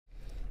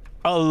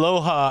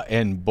Aloha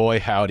and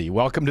boy howdy.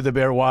 Welcome to the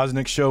Bear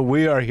Wozniak Show.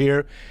 We are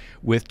here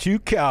with two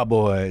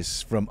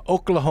cowboys from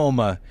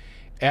Oklahoma.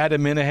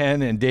 Adam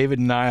Minihan and David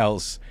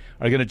Niles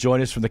are going to join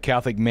us from the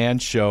Catholic Man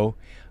Show.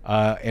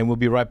 And we'll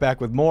be right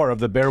back with more of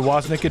the Bear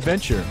Wozniak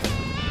Adventure.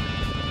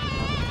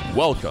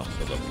 Welcome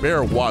to the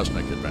Bear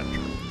Wozniak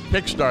Adventure.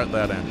 Kickstart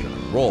that engine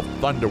and roll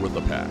thunder with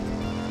the pack.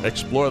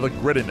 Explore the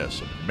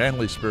grittiness of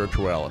manly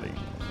spirituality.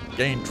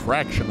 Gain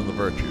traction in the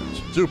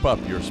virtues. Soup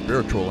up your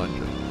spiritual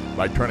engine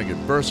by turning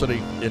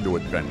adversity into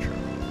adventure.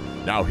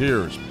 Now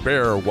here's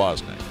Bear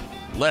Wozniak.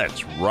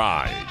 Let's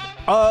ride.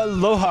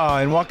 Aloha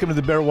and welcome to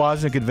the Bear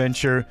Wozniak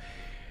Adventure.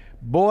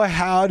 Boy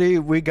howdy,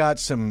 we got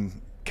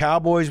some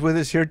cowboys with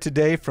us here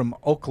today from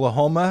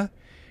Oklahoma.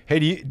 Hey,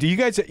 do you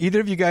guys, either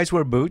of you guys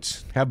wear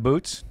boots? Have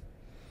boots?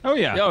 Oh,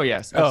 yeah. Oh,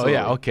 yes. Absolutely.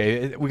 Oh, yeah,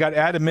 okay. We got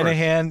Adam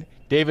Minihan,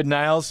 David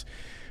Niles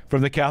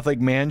from the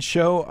Catholic Man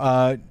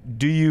Show.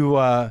 Do you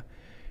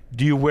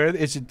wear,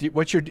 is it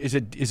what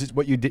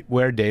you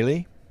wear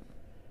daily?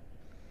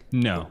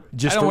 No. I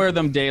don't wear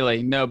them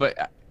daily, no,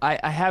 but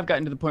I have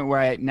gotten to the point where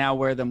I now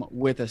wear them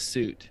with a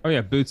suit. Oh,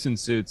 yeah, boots and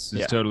suits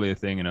is totally a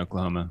thing in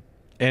Oklahoma.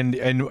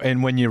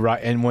 And when you're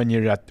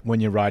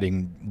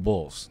riding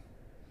bulls.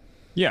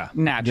 Yeah,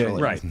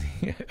 naturally, right.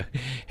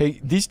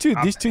 Hey, these two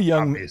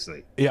young,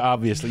 obviously. Yeah,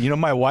 obviously. You know,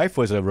 my wife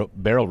was a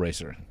barrel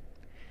racer.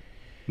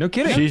 No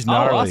kidding. She's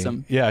gnarly. Oh,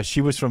 awesome. Yeah, she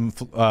was from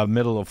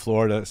middle of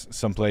Florida,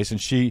 someplace, and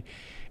she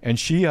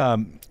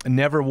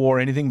never wore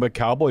anything but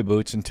cowboy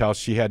boots until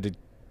she had to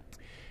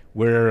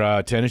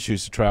wear tennis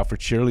shoes to try out for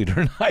cheerleader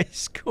in high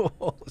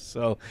school.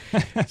 So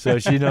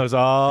she knows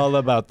all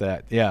about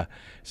that. Yeah.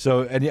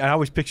 So, and I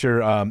always picture,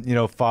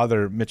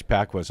 Father Mitch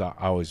Pack was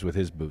always with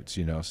his boots,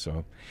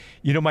 So,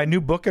 my new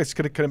book that's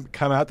going to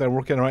come out that I'm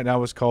working on right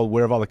now is called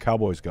Where Have All the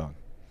Cowboys Gone?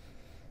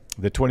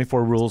 The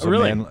 24 Rules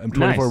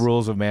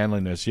Rules of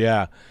Manliness.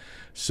 Yeah.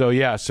 So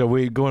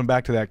we're going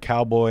back to that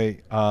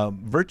cowboy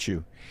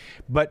virtue.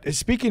 But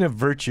speaking of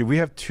virtue, we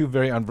have two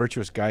very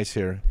unvirtuous guys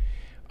here.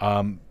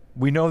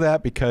 We know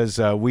that because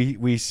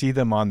we hear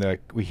them on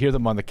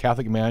the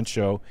Catholic Man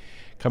Show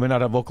coming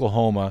out of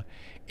Oklahoma.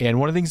 And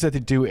one of the things that they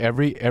do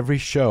every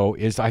show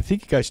is, I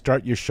think you guys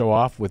start your show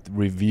off with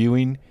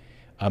reviewing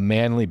a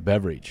manly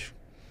beverage.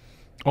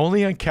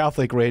 Only on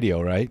Catholic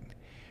radio, right?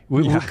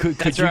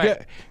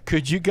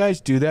 Could you guys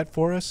do that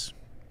for us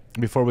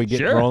before we get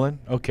rolling?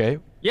 Okay.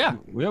 Yeah.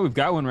 Well, we've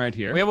got one right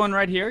here. We have one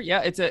right here.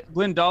 Yeah, it's a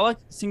Glendalough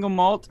single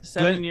malt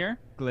 7-year.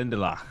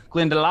 Glendalough.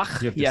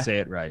 Glendalough. You have to say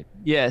it right.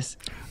 Yes.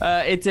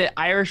 It's an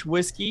Irish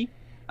whiskey.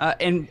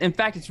 And in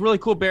fact, it's really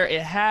cool, Bear.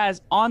 It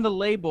has on the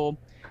label,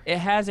 it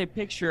has a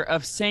picture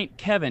of Saint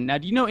Kevin. Now,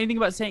 do you know anything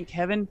about Saint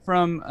Kevin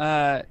from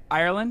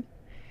Ireland?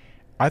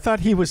 I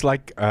thought he was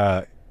like,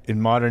 in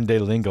modern day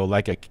lingo,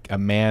 like a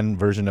man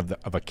version of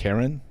a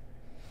Karen.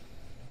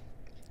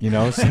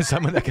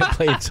 Someone that can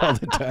play it all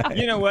the time.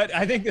 You know what?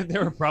 I think that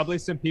there were probably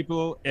some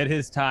people at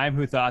his time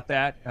who thought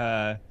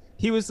that.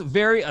 He was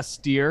very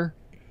austere,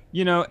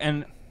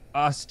 and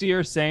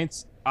austere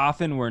saints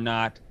often were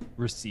not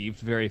received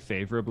very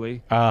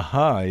favorably.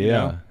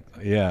 Yeah.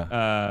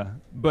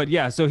 But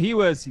yeah, so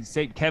he's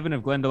Saint Kevin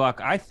of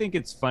Glendalough. I think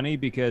it's funny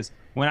because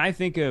when I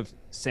think of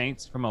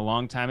saints from a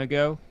long time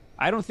ago,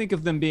 I don't think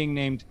of them being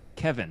named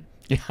Kevin.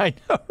 Yeah, I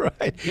know,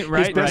 right?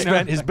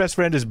 Right? His best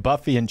friend is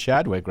Buffy and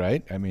Chadwick,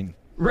 right? I mean...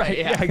 Right,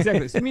 yeah,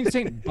 exactly. So you mean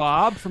Saint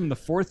Bob from the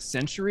 4th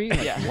century?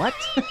 Like, what?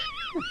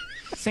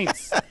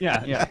 Saints,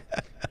 yeah.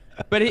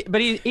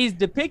 But he's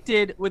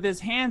depicted with his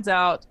hands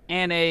out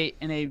and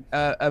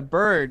a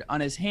bird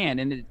on his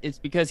hand, and it's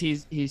because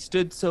he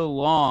stood so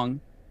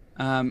long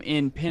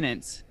in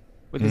penance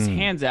with his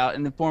hands out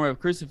in the form of a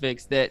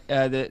crucifix that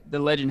the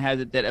legend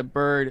has it that a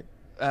bird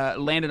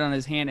landed on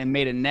his hand and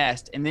made a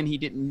nest, and then he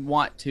didn't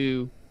want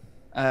to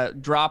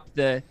drop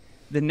the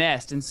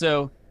nest, and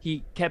so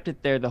he kept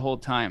it there the whole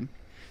time.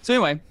 So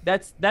anyway,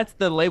 that's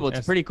the label.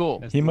 It's pretty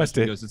cool. He must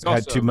have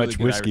had too much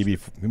whiskey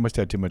before. He must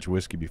have had too much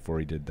whiskey before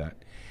he did that.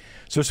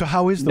 So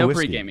how is the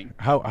whiskey? No pre-gaming.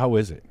 How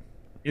is it?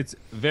 It's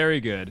very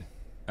good.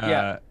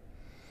 Yeah.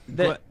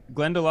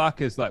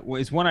 Glendalough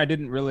is one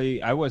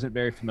I wasn't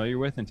very familiar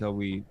with until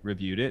we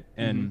reviewed it,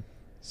 and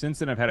since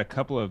then I've had a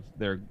couple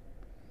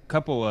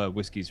of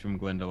whiskeys from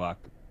Glendalough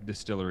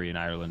Distillery in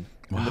Ireland.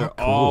 Wow, they're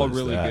cool all is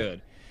really that?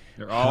 good.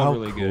 They're all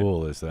really good. How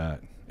cool is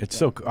that? It's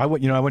so cool. I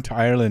went to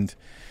Ireland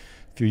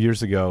a few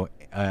years ago,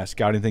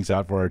 scouting things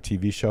out for our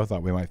TV show.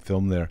 Thought we might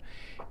film there,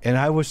 and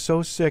I was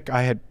so sick.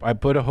 I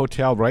put a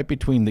hotel right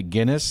between the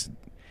Guinness,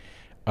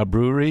 a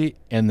brewery,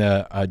 and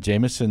the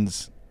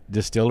Jameson's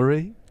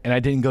distillery, and I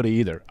didn't go to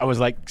either. I was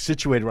like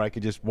situated where I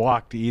could just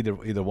walk to either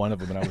one of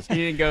them, and I was You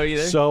didn't go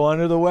either? so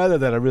under the weather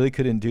that I really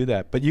couldn't do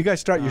that. But you guys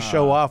start your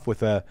show off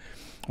with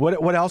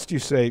what else do you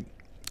say?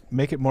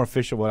 Make it more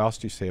official. What else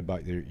do you say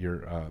about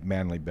your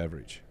manly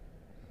beverage?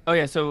 Oh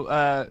yeah,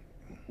 so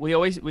we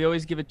always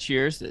give a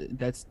cheers.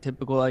 That's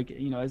typical, like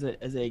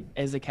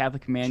as a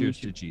Catholic man, Cheers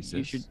to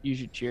Jesus. You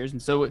should cheers.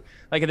 And so,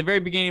 like at the very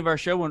beginning of our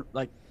show, when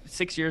like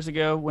 6 years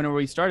ago, whenever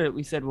we started,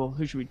 we said, well,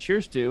 who should we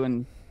cheers to?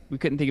 And we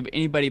couldn't think of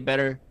anybody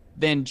better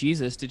than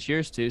Jesus to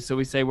cheers to. So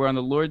we say we're on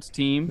the Lord's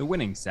team. The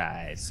winning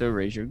side. So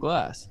raise your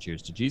glass.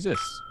 Cheers to Jesus.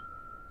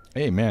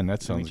 Hey, man,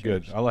 that sounds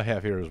good. cheers. All I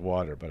have here is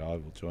water, but I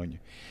will join you.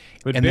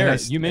 But And then Bear, I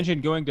s- you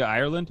mentioned going to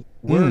Ireland.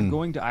 We're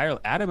going to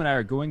Ireland. Adam and I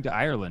are going to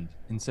Ireland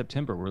in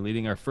September. We're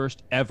leading our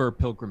first ever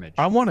pilgrimage.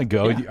 I want to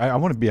go. Yeah. I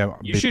want to be a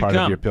You big should part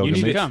come. of your pilgrimage.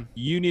 You need to come.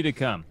 You need to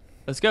come.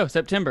 Let's go.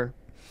 September.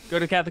 Go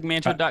to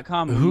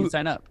CatholicMantra.com and you can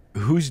sign up.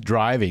 Who's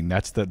driving?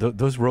 That's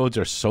those roads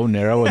are so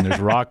narrow and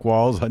there's rock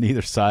walls on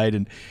either side,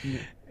 and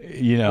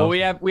you know.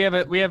 Well, we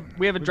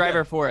have a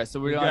driver for us, so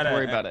we don't have to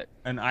worry about it.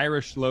 An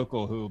Irish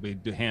local who will be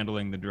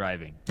handling the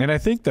driving. And I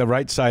think the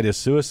right side is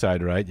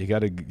suicide, right? You got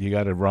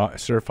to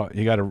surf.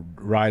 You got to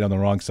ride on the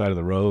wrong side of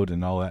the road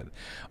and all that.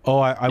 Oh,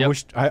 I Yep.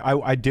 wish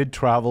I did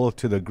travel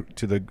to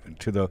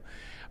the,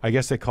 I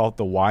guess they call it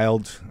the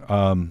wild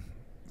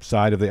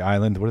side of the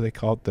island. What do they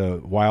call it? The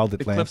wild The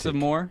Atlantic. Cliffs of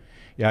Moher.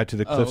 Yeah, to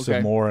the Cliffs okay.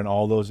 of Moher and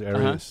all those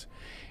areas.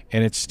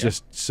 And it's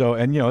just so,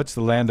 and it's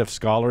the land of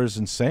scholars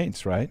and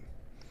saints, right?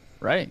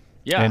 Right.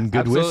 Yeah. And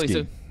good absolutely.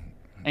 whiskey. So,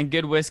 and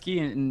good whiskey,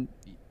 and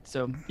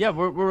so yeah,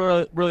 we're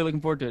really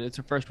looking forward to it. It's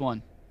our first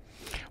one.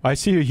 I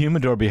see a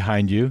humidor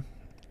behind you.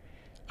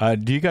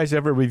 Do you guys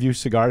ever review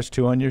cigars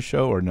too on your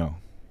show or no?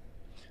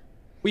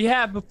 We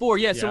have before,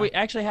 yeah. So Yeah. we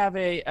actually have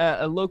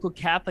a local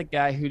Catholic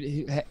guy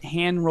who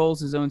hand rolls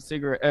his own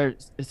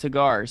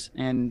cigars,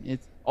 and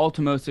it's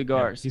Ultimo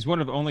cigars. He's one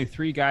of only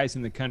 3 guys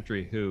in the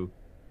country who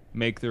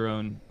make their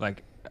own,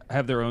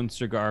 have their own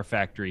cigar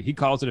factory. He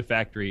calls it a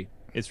factory.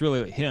 It's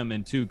really him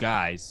and 2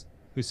 guys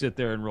who sit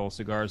there and roll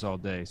cigars all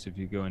day. So if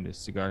you go into a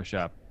cigar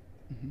shop,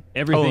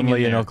 everything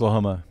Only in there,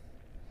 Oklahoma.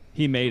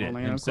 he made it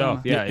Only in himself.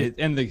 Oklahoma. Yeah,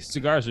 and the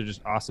cigars are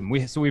just awesome.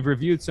 We've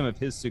reviewed some of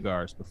his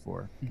cigars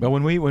before. But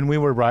when we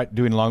were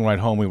doing Long Ride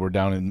Home, we were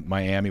down in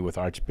Miami with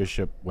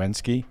Archbishop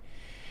Wensky,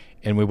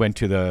 and we went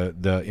to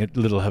the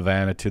Little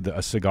Havana to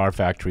a cigar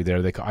factory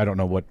there.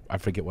 I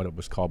forget what it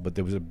was called, but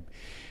there was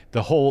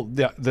the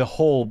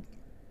whole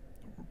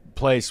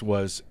place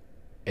was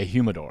a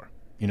humidor.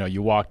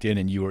 You walked in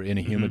and you were in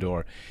a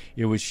humidor.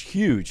 It was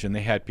huge, and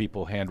they had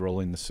people hand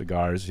rolling the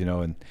cigars.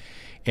 And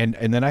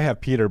then I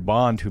have Peter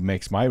Bond, who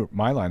makes my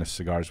line of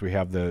cigars. We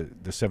have the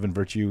Seven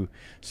Virtue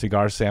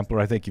cigar sampler.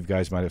 I think you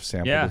guys might have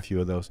sampled a few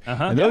of those.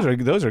 And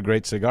those are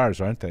great cigars,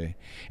 aren't they?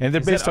 And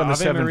they're based on the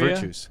Ave Seven Maria?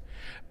 Virtues.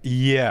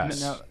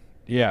 Yes. No.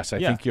 Yes, I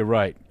think you're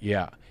right.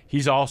 Yeah.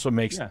 He's also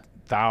makes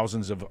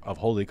thousands of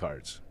holy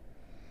cards.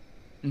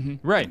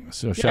 Right.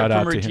 So shout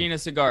out from to Regina him.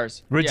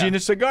 Cigars. Regina Yeah.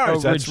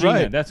 Cigars, that's Regina,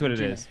 right. That's what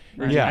it is.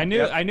 Yeah. I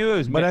knew it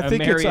was But I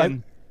think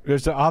Marian.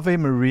 there's the Ave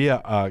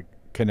Maria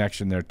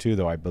connection there too,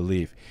 though, I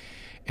believe.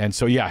 And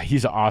so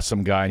he's an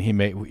awesome guy,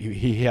 and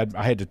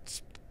I had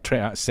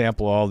to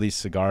sample all these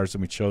cigars,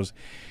 and we chose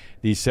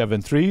these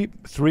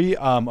three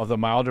of the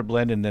milder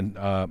blend, and then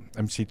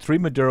 3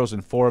 Maduros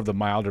and 4 of the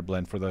milder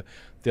blend for the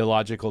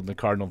theological and the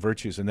cardinal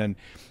virtues. And then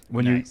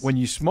when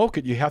you smoke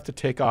it, you have to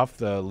take off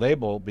the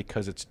label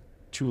because it's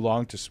too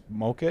long to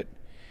smoke it.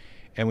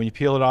 And when you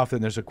peel it off, then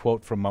there's a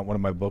quote from one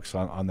of my books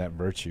on that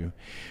virtue.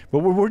 But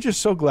we're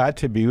just so glad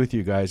to be with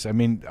you guys. I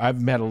mean,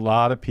 I've met a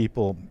lot of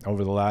people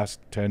over the last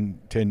 10,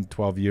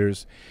 12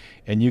 years,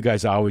 and you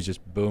guys always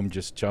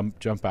just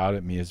jump out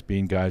at me as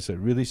being guys that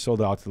really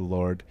sold out to the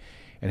Lord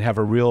and have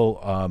a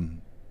real,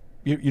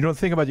 you don't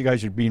think about you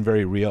guys, you're being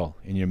very real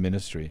in your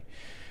ministry.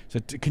 So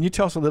can you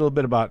tell us a little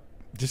bit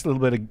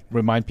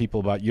remind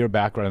people about your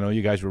background? I know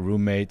you guys were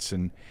roommates,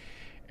 and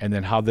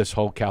then how this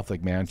whole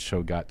Catholic Man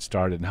Show got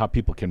started and how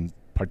people can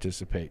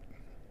participate.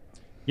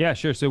 Yeah,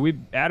 sure. So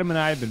Adam and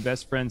I have been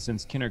best friends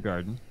since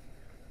kindergarten.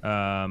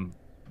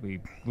 We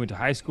went to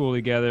high school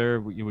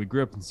together. We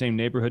grew up in the same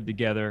neighborhood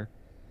together.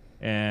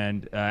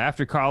 And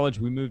after college,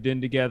 we moved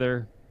in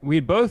together.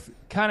 We both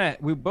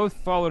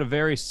followed a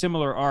very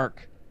similar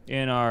arc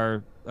in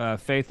our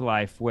faith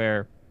life,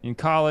 where in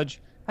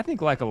college, I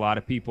think like a lot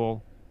of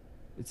people,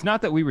 it's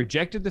not that we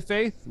rejected the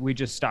faith, we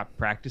just stopped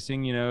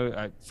practicing.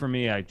 For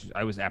me,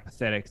 I was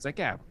apathetic. It's like,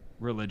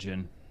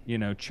 religion,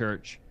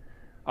 church.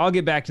 I'll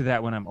get back to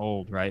that when I'm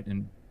old, right?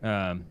 And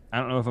I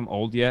don't know if I'm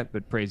old yet,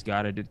 but praise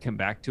God, I did come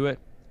back to it.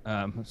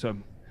 So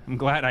I'm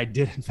glad I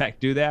did, in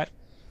fact, do that.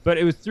 But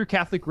it was through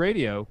Catholic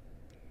radio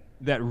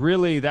that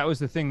was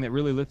the thing that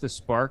really lit the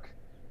spark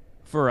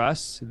for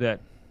us, that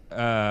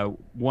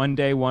one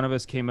day one of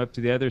us came up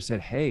to the other and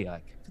said, hey,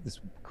 this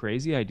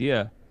crazy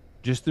idea,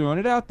 just throwing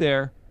it out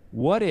there.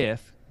 What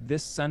if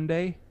this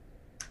Sunday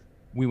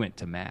we went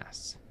to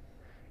Mass?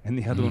 And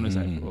the other one was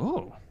like,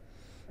 oh,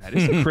 that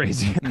is a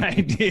crazy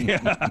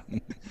idea.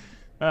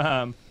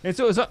 And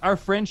so our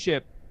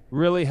friendship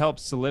really helped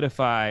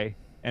solidify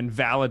and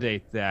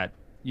validate that,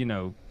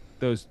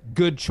 those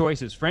good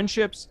choices.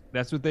 Friendships,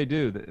 that's what they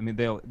do. I mean,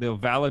 they'll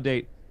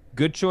validate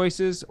good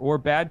choices or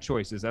bad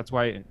choices. That's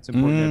why it's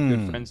important to have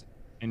good friends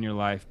in your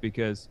life,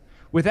 because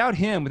without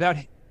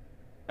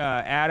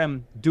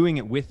Adam doing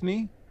it with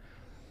me,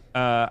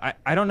 I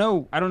don't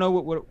know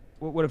what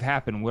would have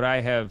happened. Would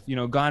I have,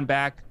 gone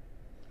back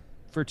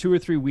for 2 or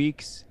 3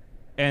 weeks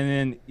and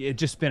then it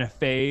just been a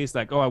phase,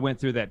 like, I went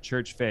through that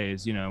church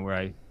phase,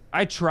 where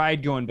I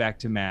tried going back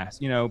to Mass,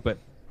 but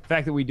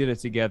fact that we did it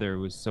together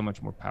was so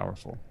much more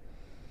powerful.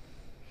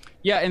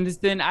 Yeah, and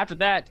then after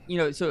that,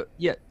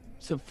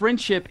 so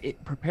friendship,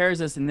 it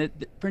prepares us, and the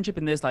friendship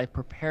in this life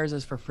prepares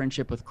us for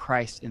friendship with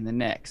Christ in the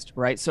next,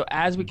 right? So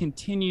as we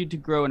continue to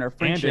grow in our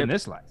friendship, And in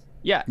this life.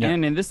 yeah,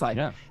 and in this life,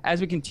 Yeah. as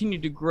we continue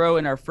to grow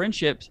in our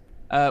friendships,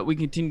 we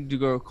continue to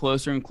grow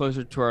closer and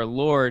closer to our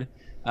Lord.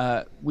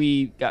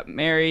 We got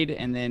married,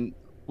 and then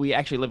we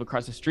actually live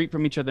across the street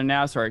from each other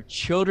now, so our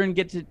children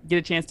get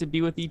a chance to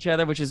be with each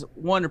other, which is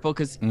wonderful,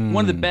 because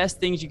one of the best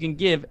things you can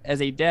give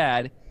as a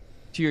dad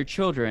to your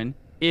children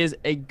is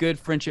a good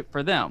friendship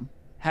for them.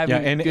 Having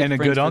and a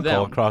good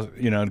uncle across,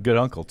 a good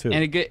uncle too,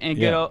 and a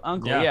good old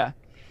uncle, yeah.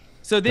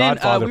 So then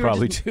Godfather we were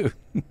probably just, too.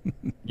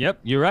 Yep,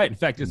 you're right. In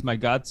fact, it's my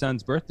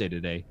godson's birthday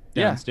today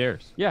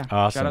downstairs. Yeah,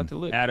 Awesome. shout out to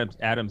Luke.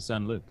 Adam's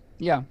son, Luke.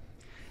 Yeah.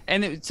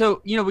 And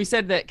so, we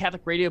said that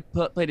Catholic radio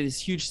played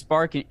this huge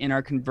spark in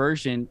our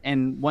conversion.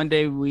 And one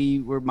day we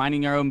were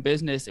minding our own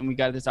business, and we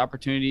got this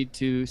opportunity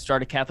to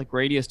start a Catholic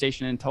radio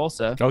station in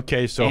Tulsa.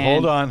 Okay, so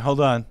hold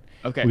on.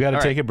 Okay. We got to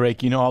all take right. a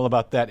break. You know all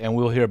about that, and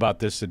we'll hear about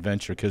this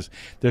adventure, because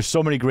there's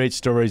so many great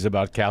stories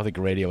about Catholic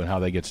radio and how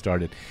they get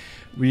started.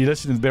 We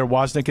listen to the Bear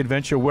Wozniak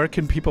Adventure. Where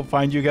can people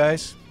find you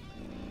guys?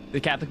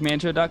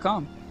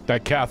 TheCatholicManShow.com.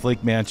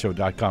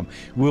 TheCatholicManShow.com.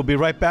 We'll be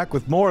right back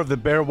with more of the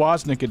Bear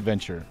Wozniak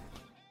Adventure.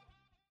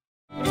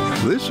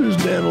 This is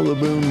Daniel the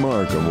Boone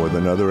Markham with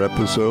another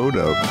episode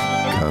of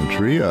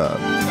Country Up.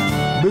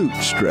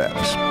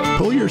 Bootstraps.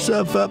 Pull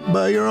yourself up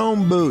by your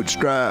own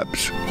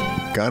bootstraps.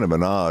 Kind of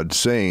an odd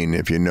saying,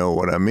 if you know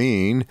what I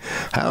mean.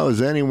 How is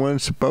anyone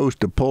supposed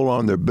to pull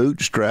on their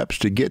bootstraps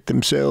to get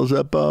themselves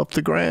up off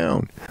the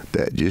ground?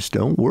 That just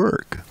don't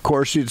work. Of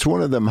course, it's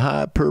one of them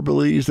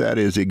hyperboles that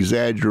is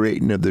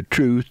exaggerating of the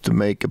truth to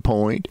make a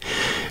point.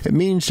 It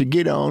means to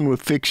get on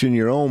with fixing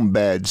your own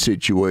bad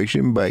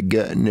situation by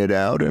gutting it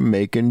out and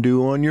making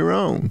do on your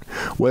own.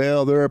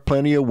 Well, there are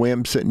plenty of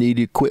wimps that need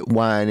to quit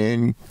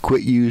whining,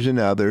 quit using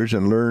others,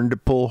 and learn to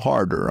pull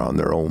harder on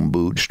their own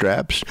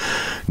bootstraps.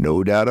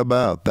 No doubt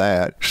about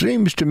that.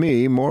 Seems to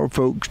me more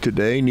folks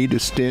today need a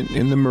stint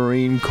in the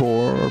Marine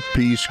Corps or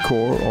Peace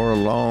Corps or a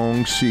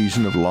long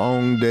season of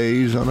long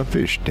days on a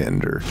fish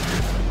tender.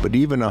 But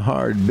even a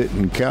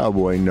hard-bitten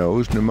cowboy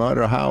knows no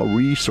matter how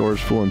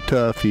resourceful and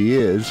tough he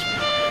is,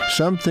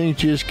 some things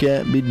just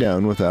can't be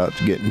done without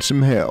getting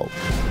some help.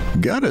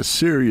 Got a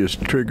serious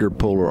trigger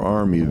puller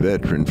Army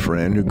veteran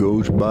friend who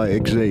goes by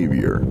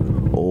Xavier.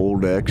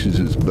 Old X's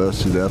is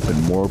busted up in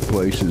more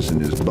places in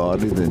his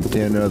body than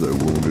 10 other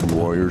wounded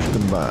warriors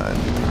combined.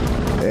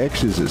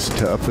 X is as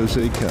tough as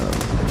they come.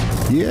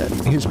 Yet,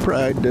 his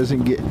pride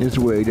doesn't get in his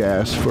way to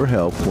ask for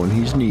help when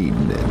he's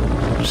needing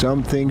it.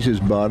 Some things his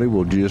body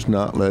will just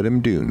not let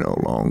him do no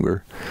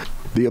longer.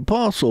 The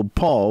Apostle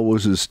Paul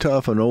was as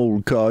tough an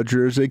old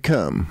codger as they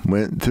come,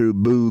 went through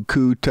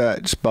boo-coo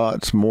tight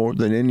spots more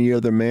than any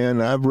other man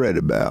I've read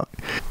about.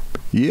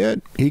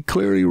 Yet, he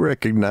clearly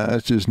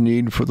recognized his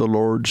need for the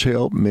Lord's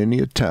help many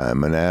a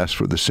time and asked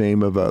for the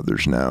same of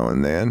others now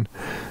and then.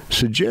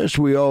 Suggest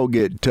we all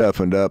get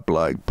toughened up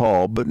like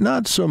Paul, but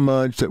not so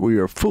much that we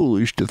are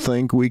foolish to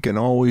think we can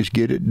always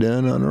get it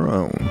done on our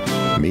own.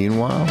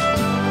 Meanwhile,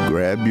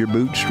 grab your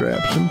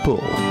bootstraps and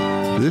pull.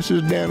 This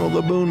is Daniel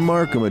the Boone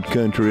Markham at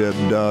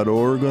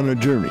CountryUp.org on a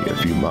journey a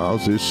few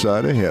miles this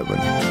side of heaven.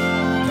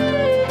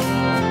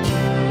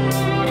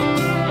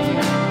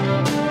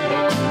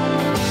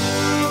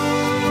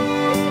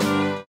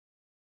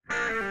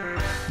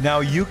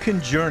 Now you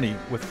can journey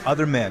with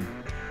other men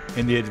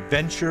in the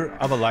adventure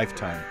of a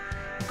lifetime,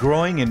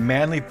 growing in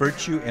manly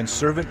virtue and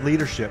servant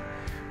leadership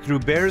through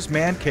Bear's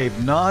Man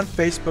Cave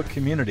non-Facebook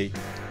community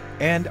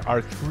and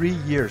our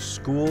 3-year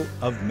School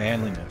of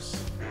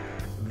Manliness.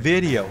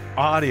 Video,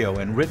 audio,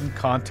 and written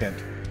content,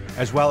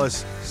 as well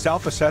as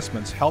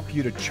self-assessments, help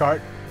you to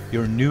chart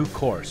your new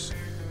course.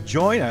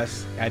 Join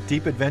us at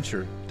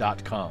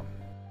deepadventure.com.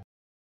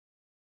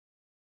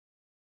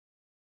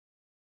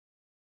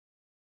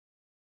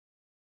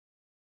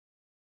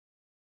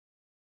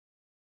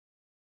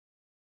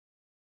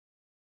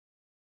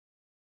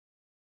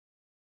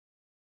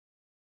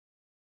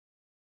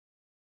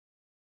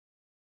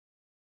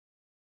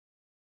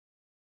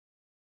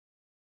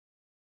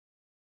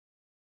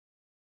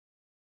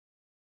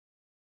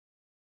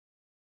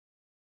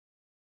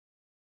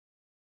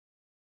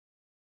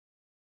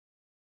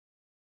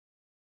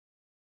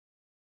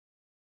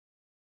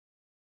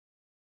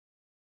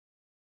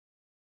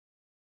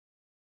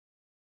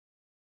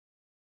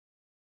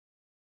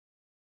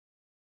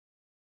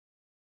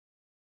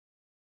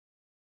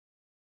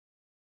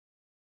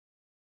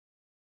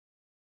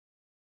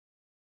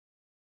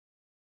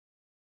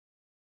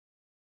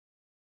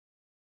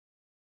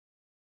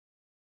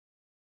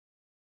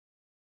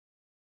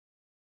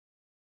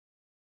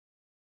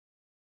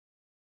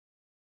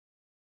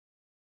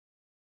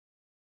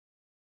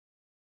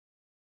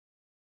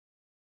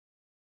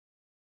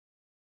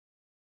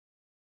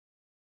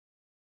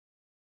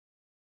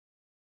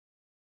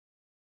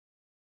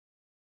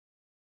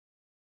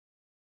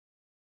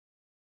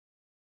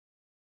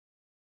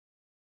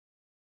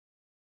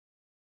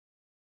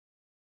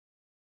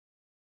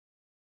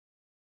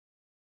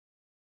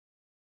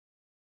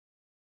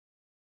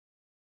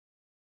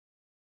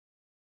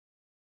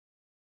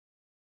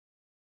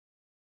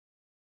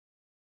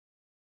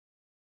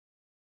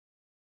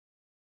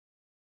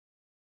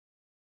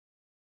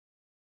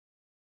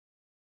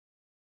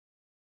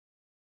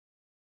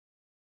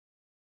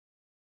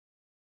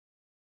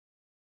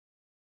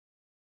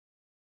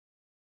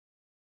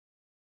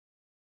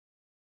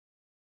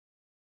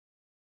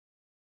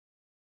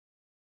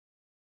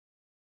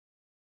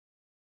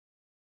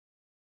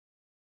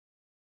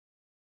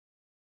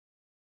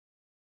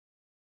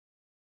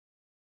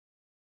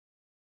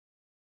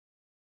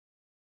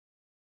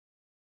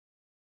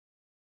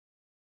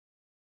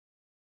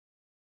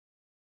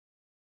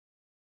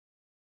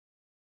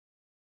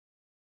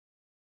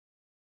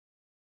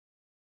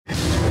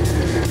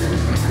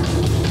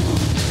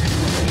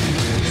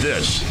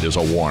 This is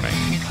a warning.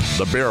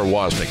 The Bear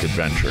Wozniak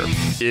adventure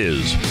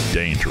is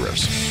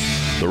dangerous.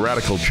 The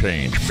radical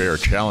change Bear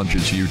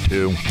challenges you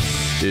to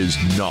is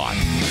not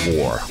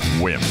for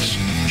wimps.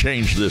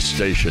 Change this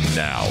station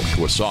now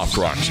to a soft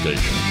rock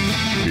station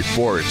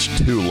before it's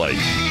too late.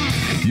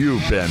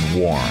 You've been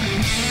warned.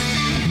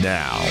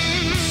 Now,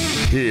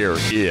 here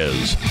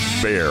is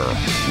Bear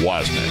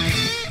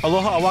Wozniak.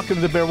 Aloha, welcome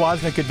to the Bear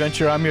Wozniak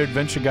Adventure. I'm your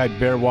adventure guide,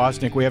 Bear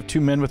Wozniak. We have two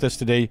men with us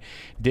today,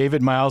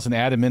 David Miles and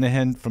Adam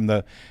Minihan from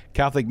the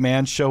Catholic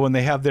Man Show, and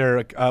they have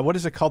their, what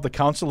is it called, the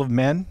Council of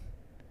Men?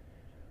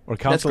 Or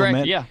Council That's correct,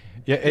 of Men?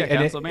 yeah. And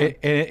Council of Men.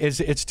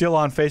 it's still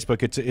on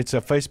Facebook. It's a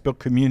Facebook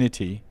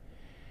community.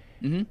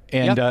 Mm-hmm.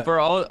 And for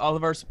all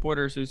of our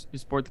supporters who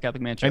support the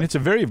Catholic Man Show. and it's a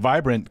very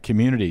vibrant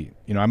community.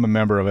 You know, I'm a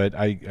member of it.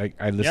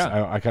 I listen.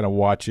 I kind of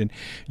watch, and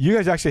you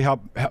guys actually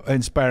help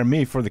inspire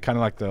me for the kind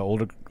of like the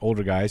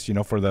older guys. You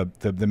know, for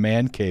the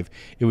man cave.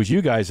 It was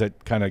you guys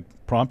that kind of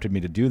prompted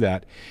me to do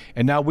that,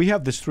 and now we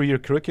have this 3-year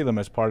curriculum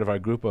as part of our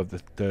group of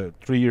the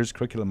 3 years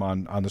curriculum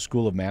on the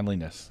School of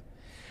Manliness.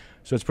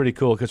 So it's pretty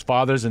cool because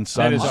fathers and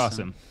sons. That is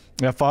awesome.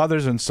 Yeah,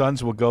 fathers and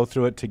sons will go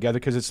through it together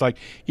because it's like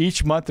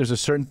each month there's a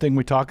certain thing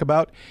we talk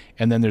about,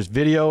 and then there's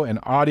video and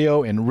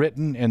audio and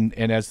written,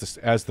 and as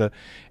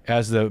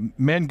the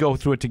men go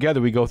through it together,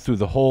 we go through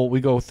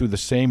the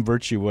same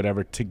virtue,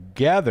 whatever,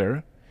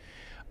 together,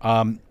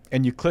 and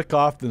you click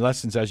off the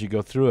lessons as you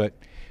go through it.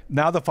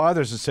 Now the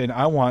fathers are saying,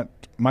 I want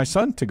my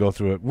son to go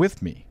through it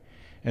with me.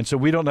 And so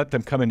we don't let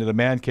them come into the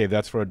man cave.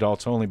 That's for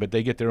adults only, but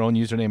they get their own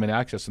username and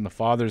access, and the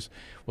fathers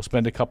will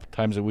spend a couple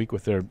times a week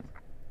with their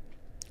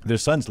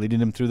sons, leading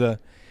them through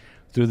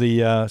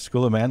the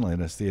School of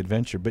Manliness, the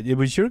adventure. But it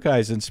was your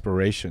guys'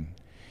 inspiration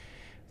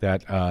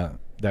that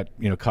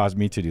caused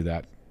me to do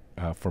that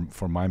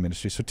for my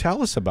ministry. So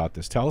tell us about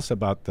this. Tell us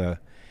about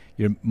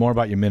more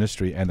about your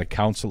ministry and the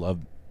Council of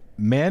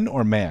Men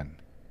or Man.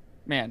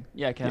 Man,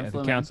 yeah,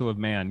 The Council of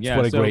Man. Yeah,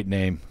 What a great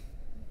name.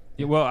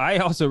 Yeah, well, I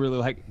also really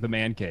like the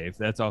Man Cave.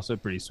 That's also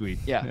pretty sweet.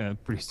 Yeah,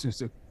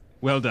 so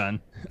well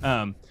done.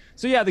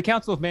 So yeah, the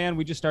Council of Man,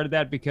 we just started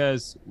that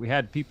because we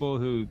had people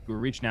who were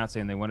reaching out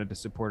saying they wanted to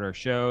support our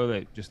show.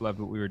 They just loved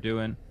what we were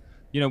doing.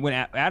 You know, when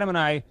Adam and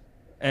I,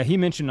 he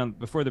mentioned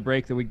before the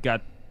break that we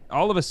got,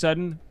 all of a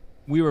sudden,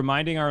 we were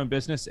minding our own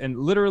business, and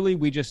literally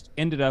we just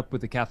ended up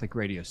with a Catholic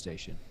radio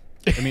station.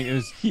 I mean, it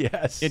was,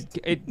 yes.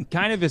 It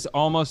kind of is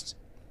almost,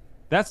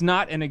 that's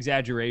not an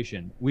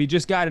exaggeration. We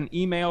just got an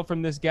email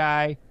from this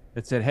guy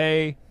that said,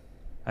 hey,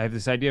 I have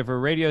this idea for a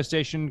radio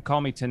station.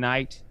 Call me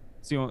tonight.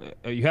 So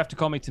you have to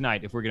call me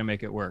tonight if we're going to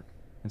make it work.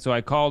 And so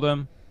I called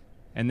him,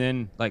 and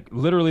then like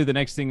literally the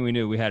next thing we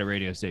knew, we had a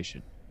radio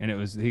station,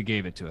 and he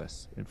gave it to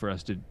us, and for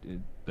us to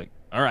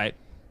all right.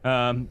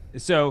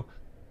 So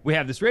we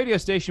have this radio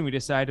station. We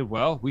decided,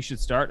 well, we should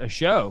start a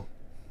show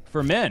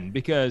for men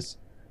because,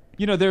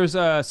 you know, there's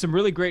some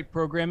really great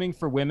programming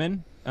for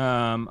women.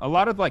 A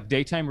lot of like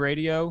daytime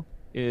radio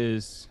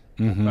is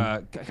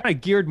kind of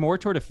geared more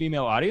toward a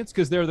female audience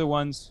because they're the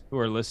ones who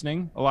are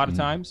listening a lot of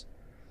times.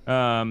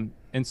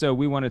 And so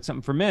we wanted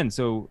something for men.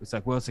 So it's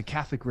like, well, it's a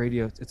Catholic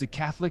radio. It's a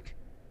Catholic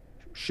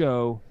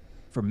show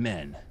for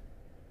men.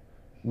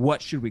 What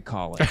should we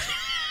call it?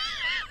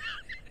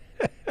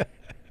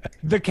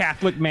 The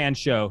Catholic Man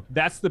Show.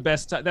 That's the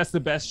best. That's the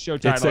best show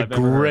title I've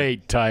ever heard. It's a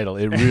great title.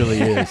 It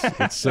really is.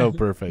 It's so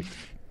perfect.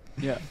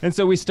 Yeah. And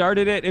so we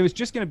started it. It was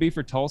just going to be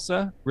for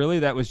Tulsa. Really,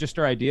 that was just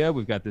our idea.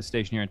 We've got this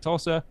station here in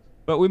Tulsa,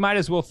 but we might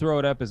as well throw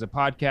it up as a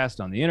podcast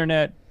on the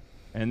internet.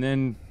 And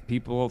then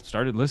people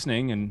started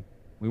listening, and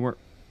we were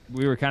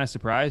kind of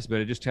surprised,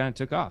 but it just kind of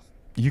took off.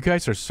 You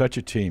guys are such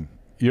a team.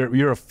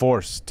 You're a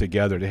force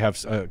together to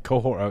have a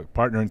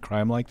partner in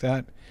crime like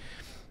that.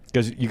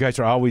 Because you guys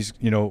are always,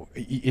 you know,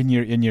 in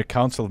your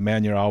Council of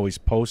Man, you're always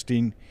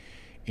posting,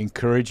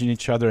 encouraging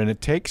each other, and it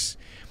takes,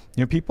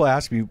 you know, people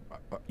ask me,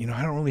 you know,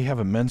 I don't really have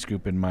a men's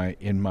group in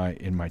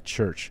my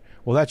church.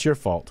 Well, that's your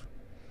fault.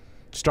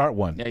 Start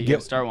one. Yeah, you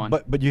gotta start one.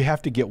 But you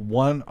have to get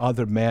one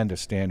other man to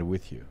stand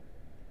with you.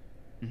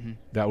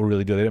 That will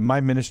really do it. In my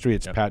ministry,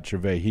 it's Pat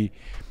Gervais.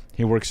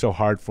 He works so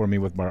hard for me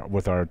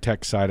with our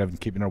tech side of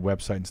keeping our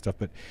website and stuff.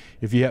 But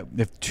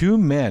if two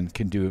men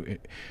can do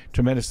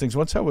tremendous things.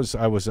 Once I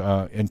was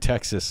in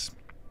Texas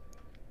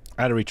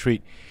at a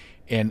retreat,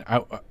 and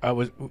I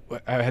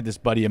had this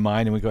buddy of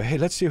mine, and we go, hey,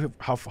 let's see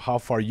how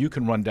far you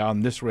can run down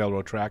this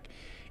railroad track,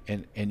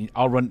 and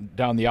I'll run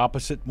down the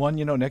opposite one,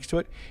 you know, next to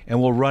it, and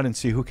we'll run and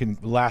see who can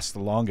last the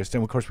longest.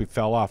 And of course, we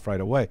fell off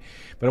right away.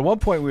 But at one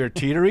point, we were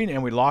teetering,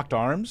 and we locked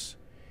arms.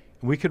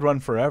 We could run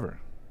forever.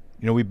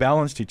 You know, we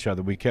balanced each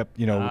other. We kept,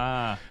 you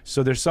know.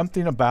 So there's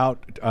something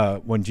about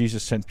when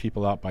Jesus sent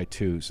people out by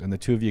twos, and the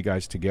two of you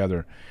guys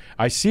together.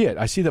 I see it.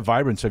 I see the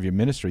vibrance of your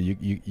ministry.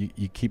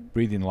 You keep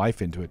breathing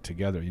life into it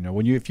together. You know,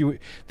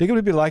 think it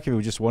would be like if it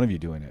was just one of you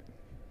doing it.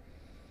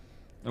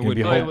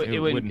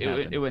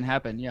 It wouldn't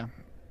happen. Yeah.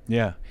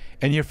 Yeah,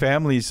 and your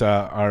families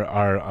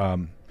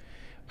are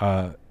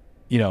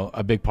you know,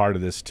 a big part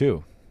of this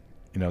too.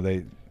 You know,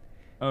 they.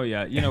 Oh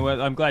yeah, you know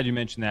what? I'm glad you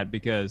mentioned that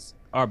because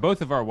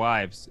both of our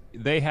wives,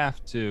 they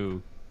have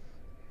to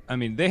I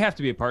mean, they have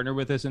to be a partner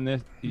with us in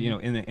this,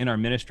 in our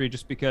ministry,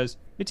 just because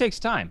it takes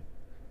time.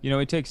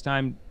 It takes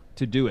time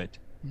to do it.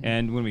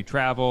 And when we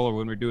travel or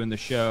when we're doing the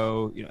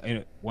show,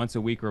 once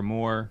a week or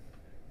more,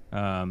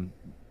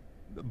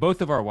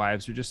 both of our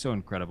wives are just so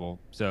incredible.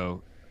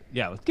 So,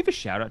 yeah, let's give a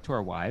shout out to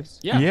our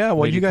wives. Yeah. Yeah.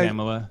 Well, Lady you guys.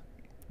 Pamela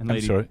and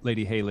I'm sorry.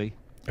 Lady Haley.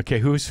 Okay.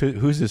 Who's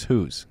is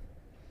whose?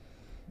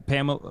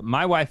 Pamela.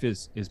 My wife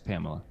is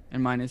Pamela.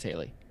 And mine is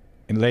Haley.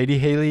 And Lady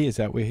Haley, is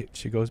that what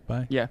she goes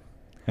by? Yeah.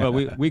 Well,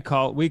 we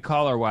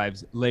call our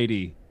wives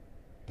Lady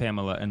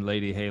Pamela and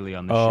Lady Haley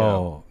on the show.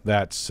 Oh,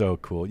 that's so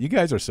cool. You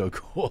guys are so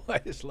cool. I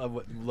just love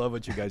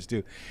what you guys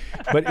do.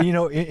 But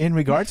in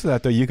regards to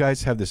that, though, you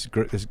guys have this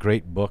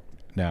great book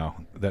now,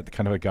 that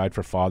kind of a guide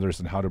for fathers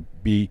and how to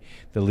be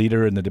the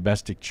leader in the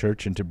domestic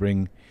church and to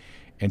bring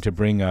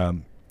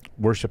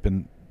worship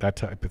and that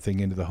type of thing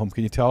into the home.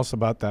 Can you tell us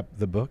about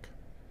the book?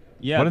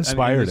 Yeah, what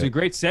inspired it's a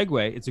great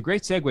segue. It's a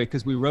great segue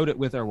because we wrote it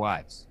with our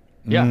wives.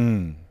 Yeah.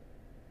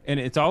 And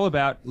it's all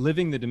about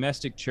living out the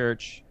domestic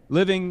church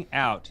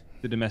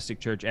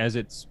as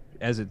it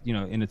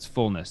in its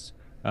fullness.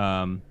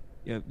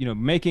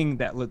 Making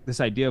this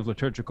idea of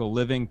liturgical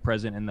living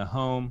present in the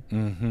home.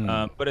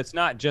 But it's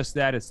not just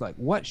that. It's like,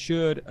 what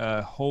should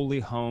a holy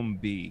home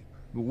be?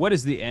 What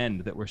is the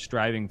end that we're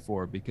striving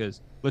for?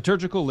 Because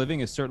liturgical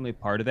living is certainly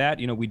part of that.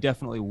 We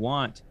definitely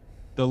want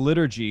the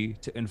liturgy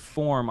to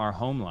inform our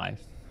home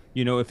life.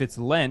 If it's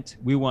Lent,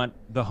 we want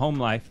the home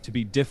life to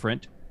be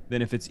different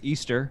than if it's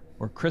Easter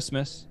or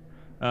Christmas.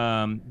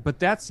 But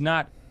that's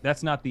not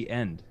the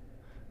end.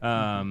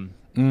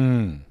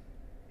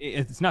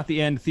 It's not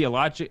the end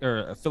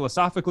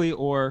philosophically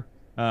or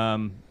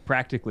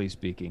practically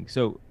speaking.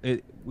 So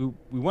we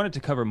wanted to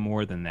cover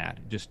more than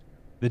that, just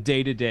the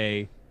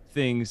day-to-day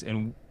things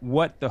and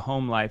what the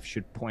home life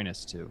should point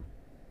us to.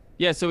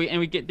 Yeah, so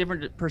we get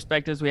different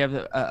perspectives. We have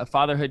a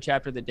fatherhood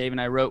chapter that Dave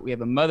and I wrote. We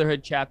have a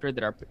motherhood chapter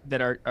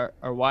that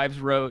our wives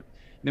wrote.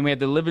 Then we have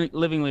the living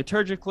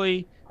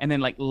liturgically, and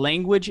then like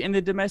language in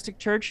the domestic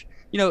church.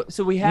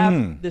 So we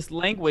have this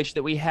language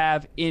that we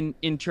have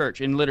in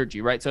church, in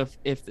liturgy, right? So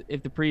if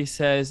the priest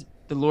says,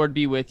 "The Lord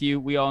be with you,"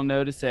 we all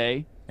know to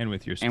say, "And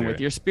with your spirit." And with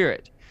your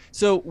spirit.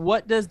 So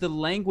what does the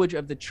language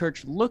of the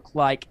church look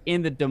like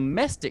in the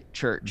domestic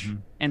church?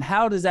 And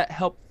how does that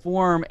help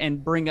form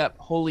and bring up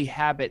holy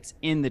habits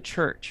in the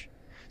church?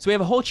 So we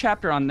have a whole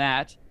chapter on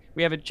that.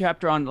 We have a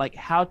chapter on like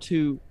how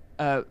to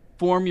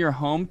form your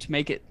home to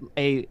make it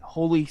a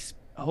holy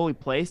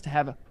place, to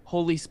have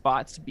holy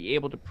spots to be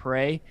able to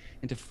pray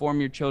and to form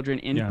your children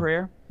in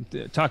prayer.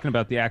 Talking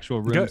about the actual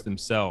rooms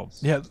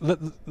themselves. Yeah,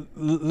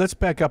 let's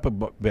back up a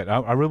bit.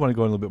 I really want to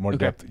go in a little bit more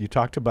depth. You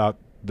talked about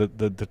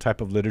the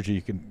type of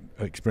liturgy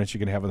experience you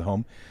can have at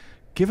home.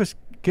 Get us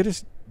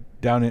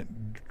down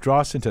and draw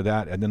us into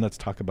that, and then let's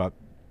talk about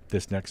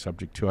this next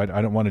subject too. I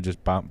don't want to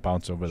just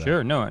bounce over that.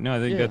 Sure, no, I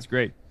think that's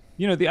great.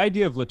 The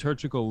idea of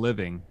liturgical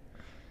living,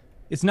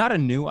 it's not a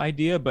new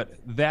idea, but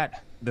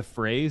the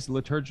phrase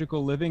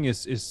liturgical living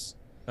is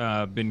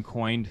been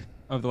coined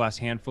over the last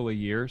handful of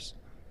years,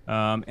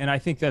 and I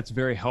think that's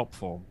very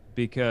helpful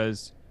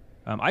because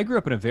I grew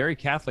up in a very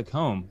Catholic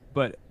home,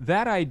 but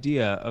that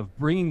idea of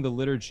bringing the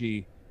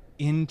liturgy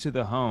into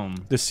the home,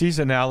 the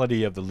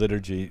seasonality of the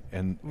liturgy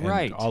and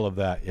all of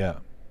that,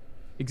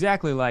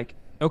 exactly. Like,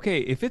 okay,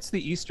 if it's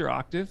the Easter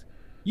octave,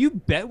 you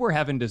bet we're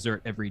having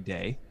dessert every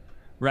day,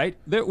 right?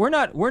 We're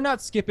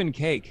not skipping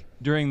cake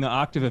during the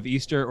octave of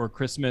Easter or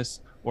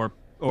Christmas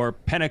or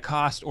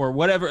Pentecost or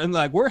whatever, and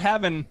like we're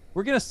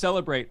gonna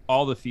celebrate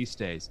all the feast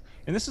days,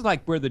 and this is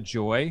like where the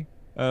joy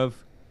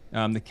of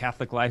the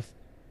Catholic life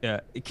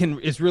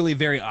is really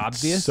very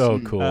obvious. So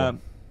cool.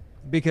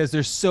 Because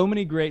there's so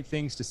many great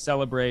things to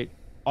celebrate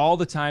all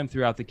the time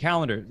throughout the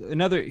calendar.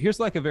 Here's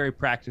like a very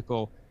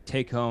practical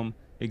take-home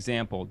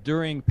example.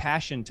 During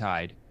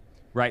Passiontide,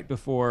 right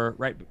before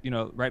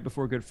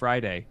Good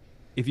Friday,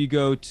 if you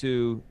go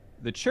to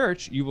the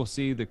church, you will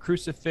see the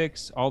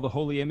crucifix, all the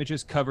holy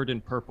images covered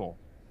in purple.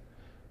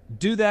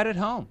 Do that at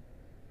home.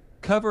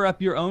 Cover up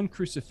your own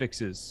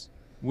crucifixes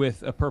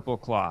with a purple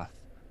cloth.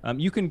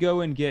 You can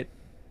go and get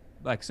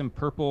like some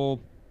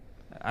purple,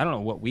 I don't know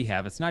what we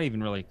have. It's not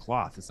even really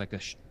cloth. It's like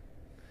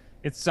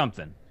it's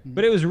something.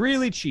 But it was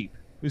really cheap.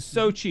 It was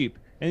so cheap.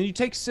 And you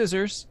take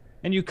scissors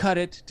and you cut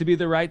it to be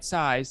the right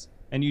size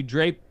and you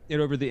drape it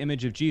over the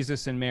image of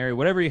Jesus and Mary,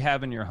 whatever you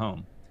have in your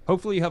home.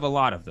 Hopefully you have a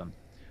lot of them.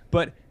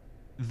 But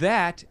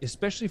that,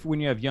 especially for when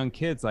you have young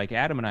kids like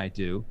Adam and I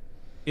do,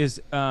 is,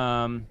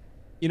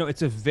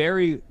 it's a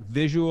very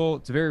visual,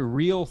 it's a very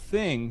real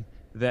thing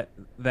that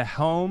the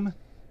home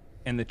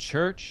and the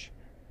church,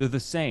 they're the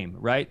same,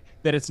 right?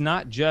 That it's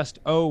not just,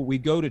 we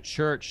go to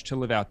church to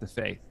live out the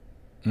faith.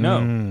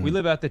 No, we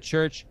live out the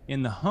church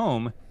in the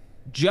home,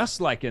 just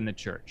like in the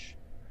church.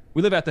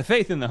 We live out the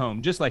faith in the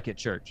home, just like at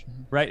church,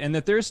 right? And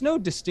that there's no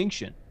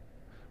distinction.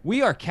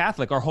 We are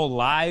Catholic. Our whole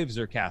lives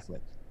are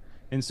Catholic.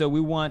 And so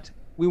we want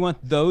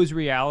those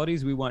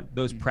realities. We want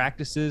those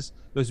practices,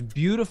 those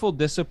beautiful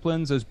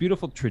disciplines, those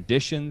beautiful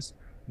traditions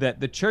that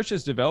the church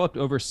has developed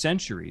over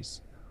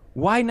centuries.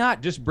 Why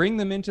not just bring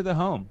them into the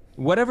home?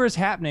 Whatever is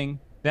happening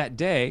that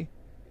day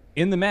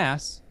in the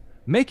Mass,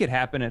 make it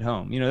happen at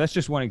home. That's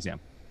just one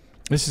example.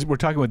 We're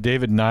talking with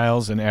David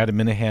Niles and Adam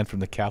Minihan from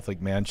the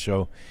Catholic Man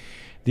Show.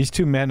 These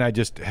two men, I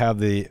just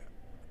have I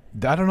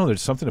don't know,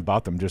 there's something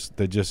about them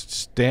they just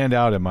stand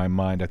out in my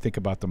mind. I think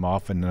about them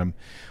often, and I'm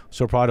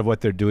so proud of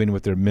what they're doing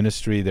with their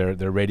ministry,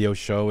 their radio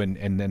show, and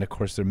then of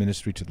course their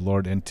ministry to the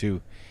Lord and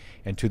to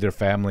their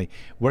family.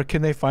 Where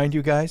can they find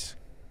you guys?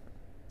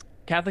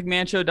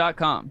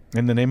 CatholicManShow.com.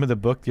 And the name of the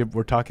book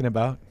we're talking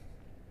about?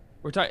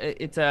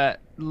 It's a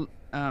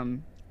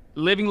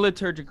Living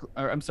Liturgical,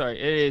 it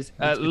is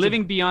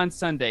Living Beyond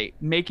Sunday,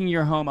 Making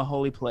Your Home a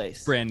Holy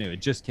Place. Brand new.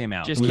 It just came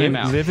out.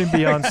 Living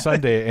Beyond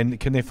Sunday. And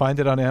can they find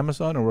it on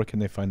Amazon, or where can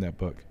they find that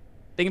book?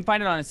 They can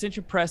find it on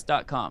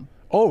AscensionPress.com.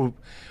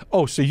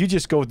 Oh, so you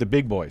just go with the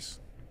big boys.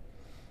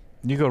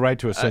 You go right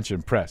to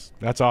Ascension Press.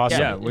 That's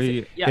awesome.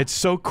 It's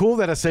so cool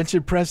that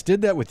Ascension Press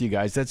did that with you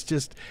guys. That's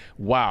just,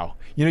 wow.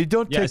 You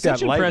don't take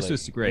that lightly. Ascension Press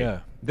was great.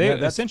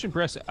 Ascension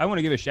Press, I want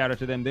to give a shout out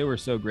to them. They were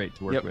so great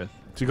to work with.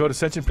 So go to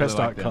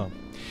AscensionPress.com.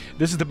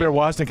 This is the Bear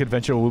Wozniak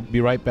Adventure. We'll be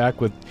right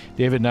back with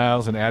David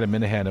Niles and Adam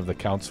Minihan of the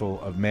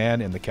Council of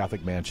Man and the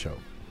Catholic Man Show.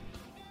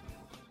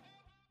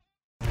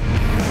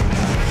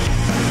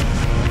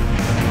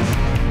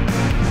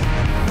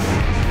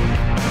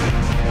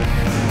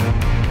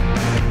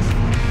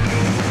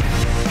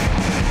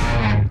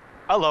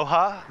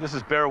 Aloha, this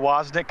is Bear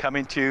Wozniak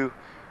coming to you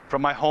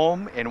from my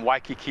home in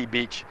Waikiki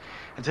Beach.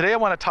 And today I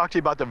want to talk to you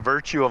about the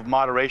virtue of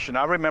moderation.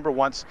 I remember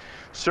once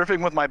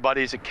surfing with my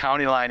buddies at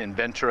County Line in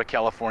Ventura,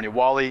 California.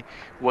 Wally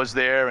was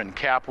there and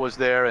Cap was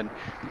there, and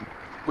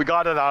we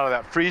got it out of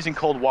that freezing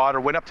cold water,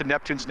 went up to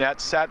Neptune's Net,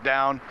 sat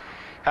down,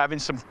 having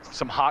some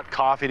hot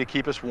coffee to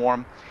keep us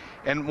warm.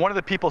 And one of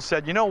the people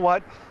said, you know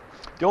what?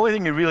 The only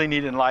thing you really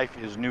need in life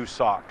is new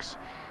socks.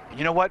 And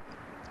you know what?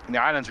 In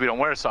the islands we don't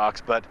wear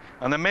socks, but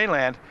on the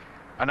mainland,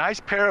 a nice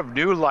pair of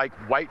new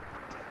white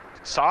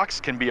socks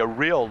can be a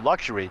real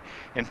luxury.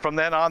 And from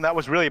then on, that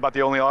was really about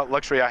the only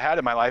luxury I had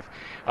in my life.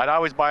 I'd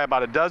always buy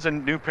about a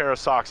dozen new pair of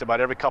socks about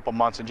every couple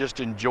months and just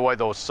enjoy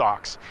those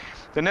socks.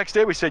 The next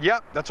day we said,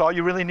 yep, that's all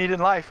you really need in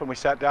life. And we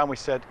sat down, we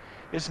said,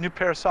 it's a new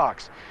pair of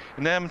socks.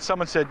 And then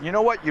someone said, you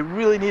know what, you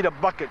really need a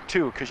bucket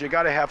too, because you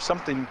got to have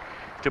something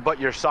to put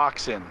your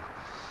socks in.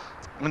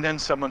 And then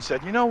someone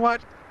said, you know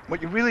what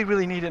you really,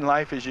 really need in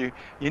life is you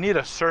need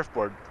a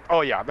surfboard.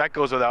 Oh yeah, that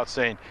goes without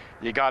saying.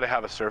 You got to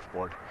have a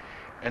surfboard.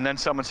 And then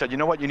someone said, you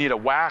know what, you need a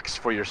wax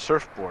for your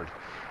surfboard.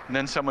 And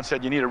then someone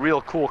said, you need a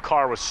real cool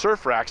car with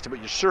surf racks to put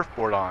your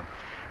surfboard on.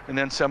 And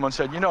then someone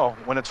said,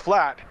 when it's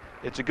flat,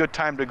 it's a good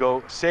time to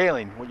go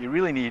sailing. What you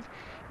really need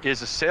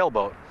is a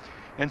sailboat.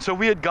 And so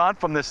we had gone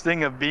from this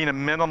thing of being a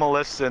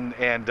minimalist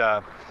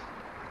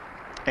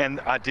and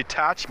a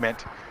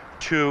detachment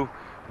to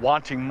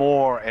wanting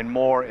more and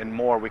more and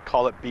more. We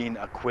call it being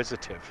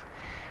acquisitive.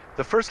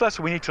 The first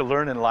lesson we need to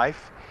learn in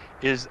life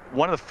is,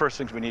 one of the first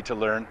things we need to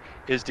learn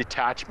is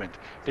detachment.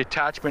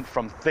 Detachment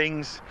from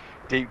things,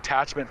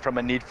 detachment from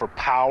a need for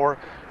power,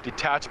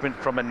 detachment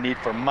from a need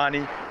for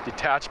money,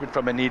 detachment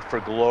from a need for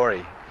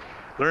glory.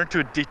 Learn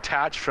to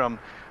detach from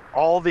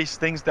all these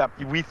things that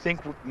we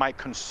think might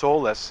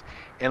console us,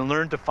 and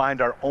learn to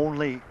find our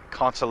only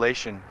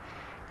consolation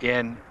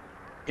in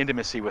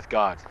intimacy with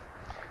God.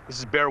 This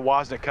is Bear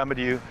Wozniak coming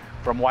to you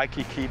from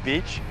Waikiki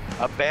Beach.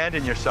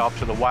 Abandon yourself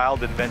to the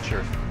wild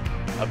adventure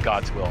of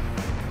God's will.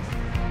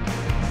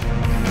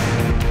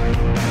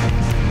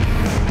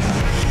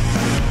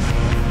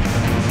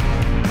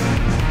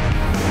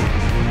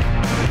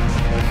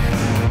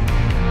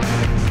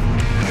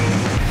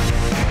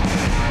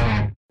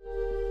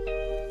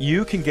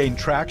 You can gain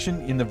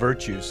traction in the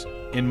virtues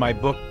in my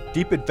book,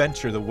 Deep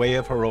Adventure, The Way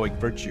of Heroic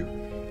Virtue.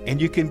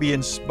 And you can be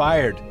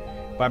inspired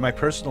by my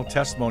personal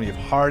testimony of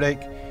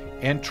heartache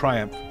and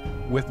triumph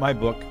with my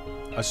book,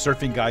 A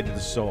Surfing Guide to the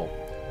Soul.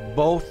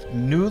 Both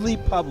newly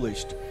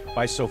published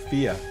by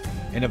Sophia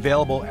and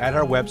available at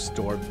our web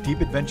store,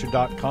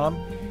 deepadventure.com,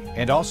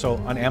 and also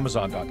on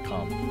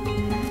amazon.com.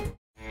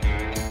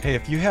 Hey,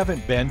 if you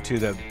haven't been to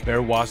the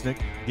Bear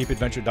Wozniak,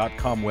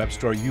 deepadventure.com web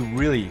store, you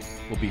really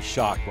will be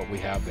shocked what we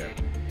have there.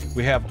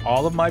 We have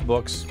all of my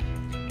books,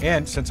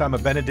 and since I'm a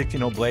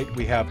Benedictine Oblate,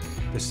 we have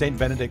the St.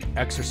 Benedict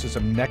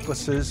exorcism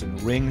necklaces and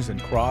rings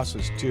and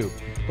crosses too,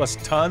 plus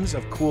tons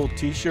of cool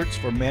t-shirts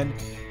for men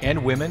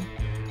and women,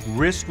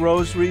 wrist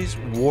rosaries,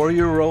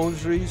 warrior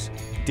rosaries,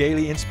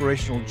 daily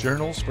inspirational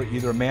journals for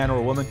either a man or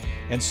a woman,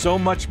 and so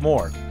much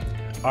more.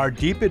 Our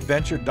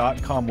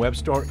deepadventure.com web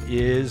store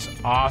is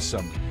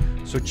awesome,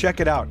 so check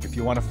it out if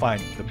you want to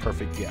find the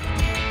perfect gift.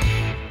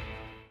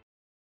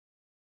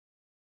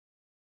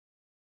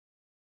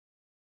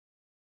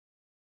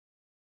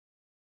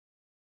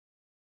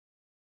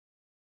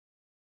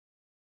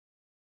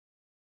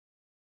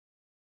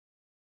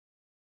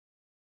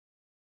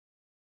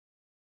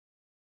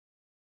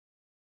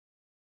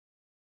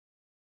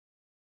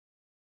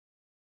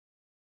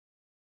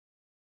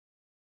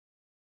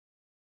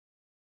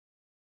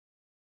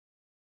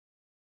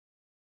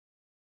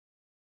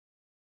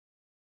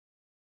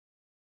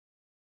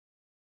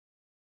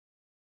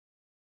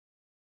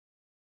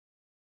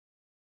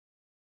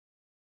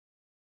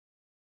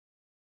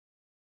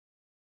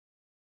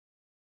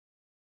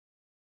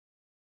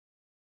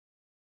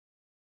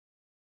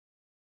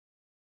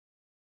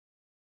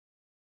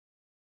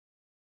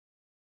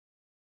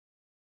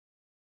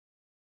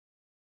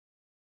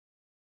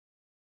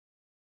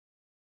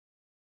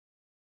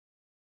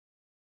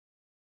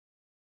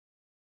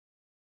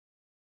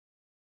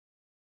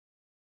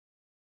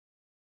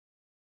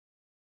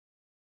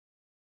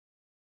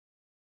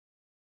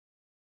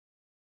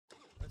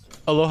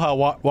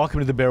 Aloha, welcome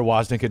to the Bear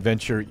Wozniak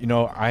Adventure. You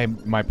know,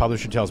 my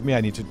publisher tells me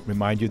I need to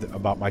remind you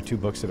about my 2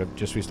 books that have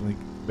just recently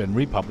been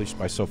republished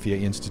by Sophia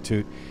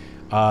Institute.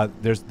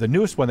 There's the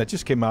newest one that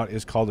just came out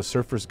is called A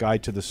Surfer's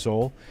Guide to the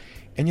Soul.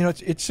 And, you know,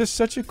 it's just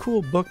such a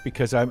cool book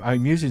because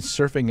I'm using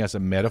surfing as a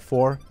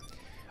metaphor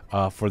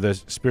for the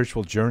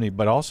spiritual journey,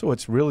 but also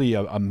it's really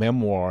a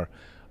memoir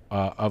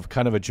of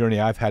kind of a journey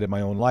I've had in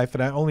my own life.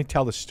 And I only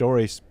tell the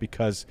stories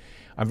because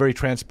I'm very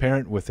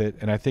transparent with it,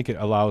 and I think it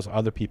allows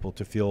other people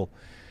to feel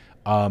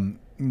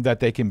that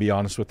they can be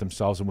honest with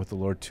themselves and with the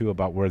Lord too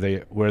about where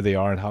they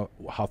are and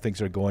how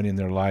things are going in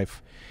their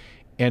life.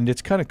 And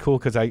it's kind of cool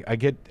because I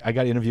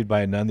got interviewed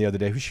by a nun the other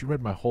day who she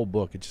read my whole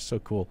book. It's just so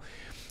cool.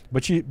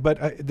 But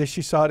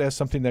she saw it as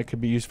something that could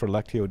be used for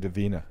Lectio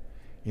Divina.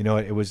 You know,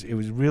 it was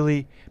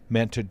really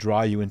meant to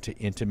draw you into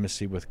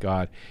intimacy with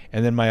God.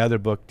 And then my other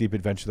book, Deep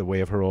Adventure, The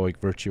Way of Heroic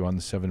Virtue, on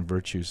the 7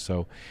 virtues.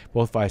 So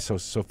both by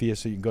Sophia.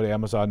 So you can go to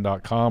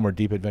Amazon.com or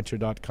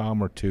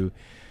deepadventure.com or to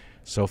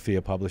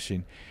Sophia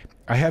Publishing.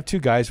 I have 2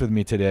 guys with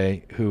me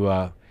today who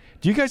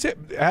do you guys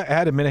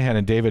Adam Minihan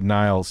and David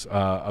Niles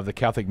of the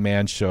Catholic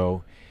Man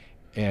Show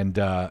and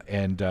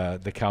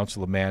the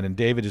Council of Man, and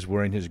David is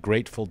wearing his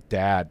Grateful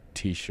Dad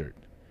T-shirt.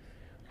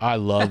 I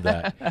love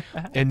that.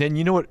 And then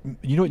you know what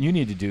you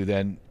need to do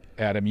then,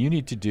 Adam? You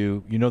need to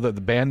do, you know, that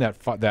the band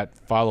that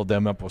followed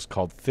them up was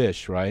called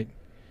Fish, right?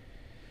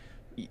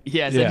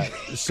 Yes. Yeah.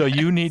 So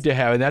you need to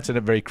have, and that's a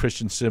very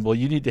Christian symbol.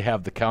 You need to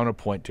have the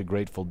counterpoint to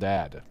Grateful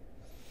Dad.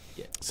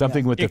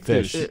 Something with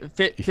Ichthus. the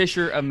fish.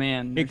 Fisher a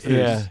man.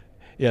 Ichthus.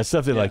 Yeah,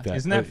 something like that.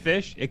 Isn't that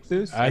fish?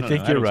 Ichthus? I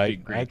think you're right.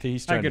 I think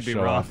he's trying to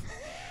show off.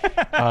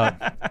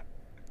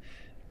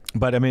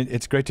 But I mean,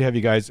 it's great to have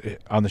you guys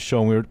on the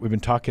show. And we've been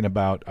talking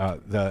about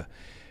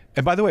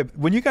and by the way,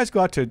 when you guys go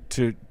out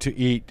to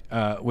eat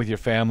with your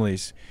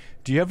families,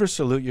 do you ever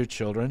salute your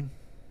children?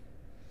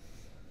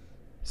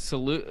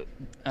 Salute.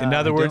 In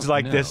other words,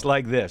 like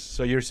know. this.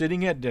 So you're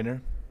sitting at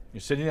dinner, you're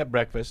sitting at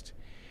breakfast,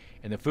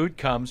 and the food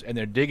comes, and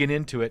they're digging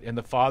into it, and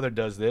the father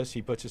does this.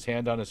 He puts his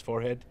hand on his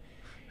forehead,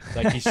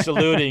 like he's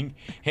saluting,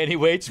 and he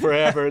waits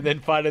forever, and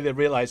then finally they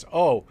realize,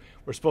 oh,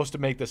 we're supposed to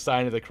make the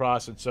sign of the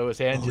cross, and so his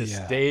hand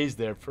stays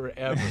there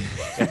forever.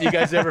 Have you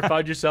guys ever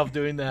found yourself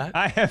doing that?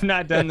 I have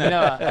not done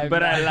that, No,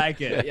 but I like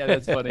it. Yeah,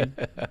 that's funny.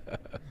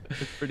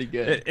 It's pretty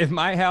good. If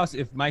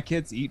my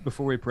kids eat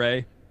before we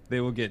pray,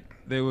 they'll get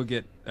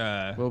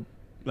Well,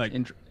 like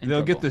in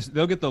they'll get trouble. this,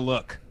 they'll get the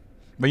look.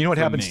 But you know what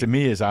From happens me. to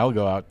me is I'll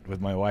go out with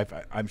my wife.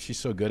 She's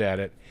so good at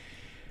it.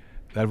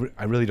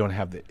 I really don't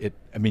have it.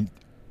 I mean,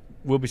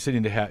 we'll be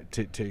sitting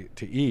to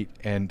eat,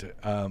 and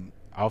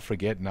I'll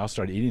forget, and I'll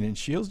start eating, and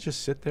she'll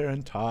just sit there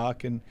and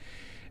talk, and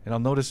I'll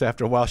notice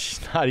after a while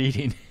she's not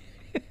eating.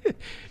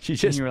 She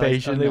just you realize,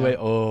 patiently oh, no. wait.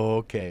 Oh,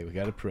 okay, we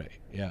got to pray.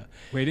 Yeah,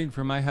 Waiting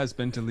for my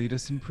husband to lead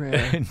us in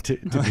prayer. and to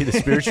be the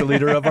spiritual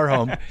leader of our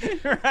home.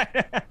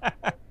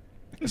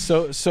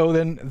 So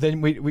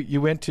then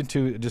you went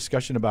into a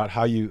discussion about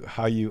how you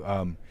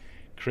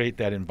create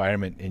that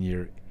environment in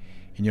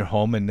your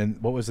home, and then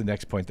what was the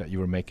next point that you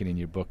were making in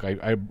your book?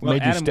 I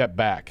made you Adam, step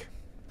back.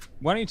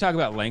 Why don't you talk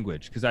about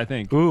language? Because I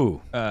think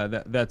Ooh,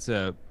 that's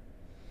a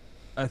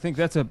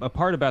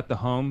part about the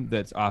home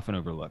that's often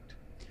overlooked.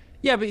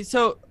 Yeah, but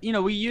so, you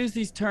know, we use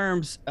these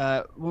terms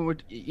when we're,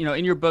 you know,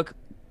 in your book,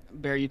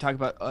 Bear, you talk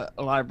about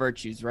a lot of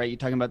virtues, right? You're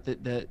talking about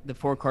the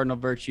 4 cardinal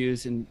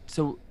virtues. And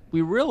so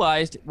we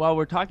realized while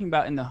we're talking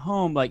about in the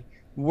home, like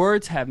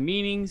words have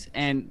meanings,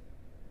 and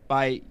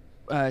by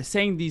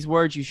saying these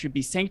words, you should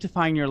be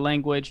sanctifying your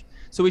language.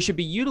 So we should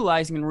be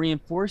utilizing and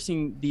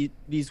reinforcing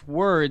these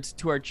words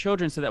to our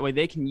children so that way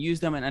they can use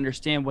them and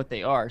understand what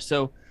they are.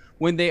 So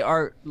when they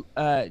are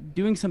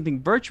doing something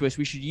virtuous,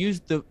 we should use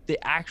the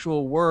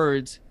actual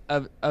words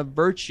of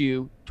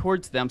virtue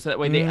towards them so that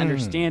way they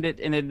understand it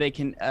and then they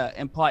can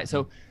imply it.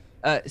 So,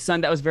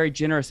 son, that was very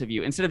generous of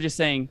you. Instead of just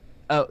saying,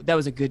 oh, that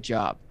was a good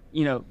job.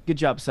 You know, good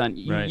job, son.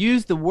 You Right.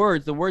 use the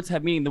words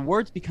have meaning. The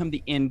words become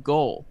the end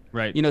goal.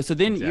 Right. You know, so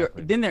then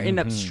Exactly. they end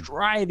up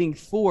striving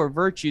for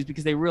virtues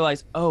because they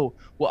realize, oh,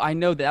 well, I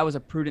know that was a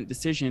prudent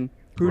decision.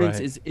 Prudence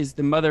Right. is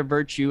the mother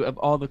virtue of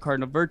all the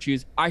cardinal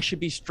virtues. I should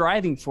be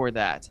striving for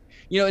that.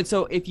 You know, and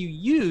so if you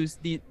use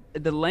the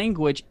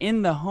language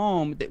in the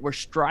home that we're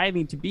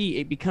striving to be,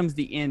 it becomes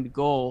the end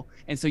goal.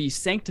 And so you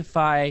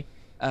sanctify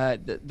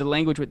the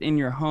language within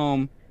your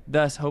home,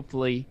 thus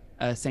hopefully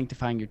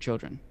sanctifying your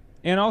children.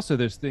 And also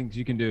there's things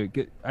you can do.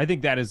 I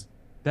think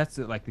that's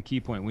like the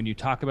key point. When you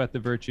talk about the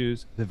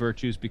virtues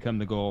become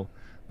the goal.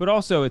 But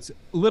also it's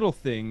little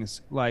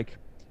things like,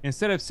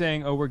 instead of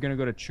saying, oh, we're going to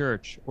go to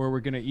church, or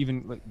we're going to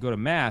even go to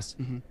mass,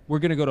 we're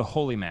going to go to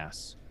Holy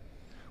Mass.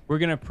 We're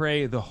going to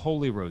pray the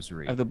Holy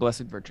Rosary. Of the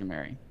Blessed Virgin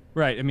Mary.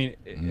 Right. I mean,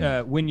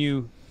 when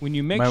you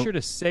make sure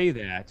to say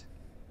that,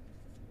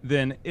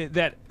 then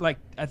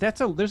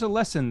there's a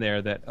lesson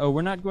there that, oh,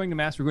 we're not going to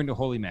Mass, we're going to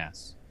Holy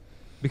Mass,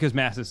 because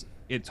Mass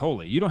it's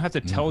holy. You don't have to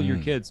tell your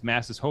kids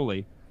Mass is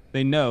holy.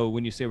 They know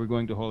when you say we're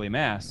going to Holy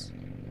Mass,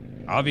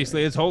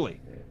 obviously it's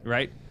holy,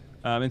 right?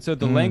 And so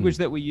the language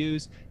that we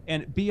use,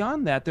 and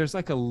beyond that, there's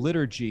like a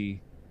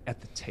liturgy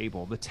at the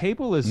table. The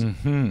table is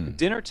the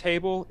dinner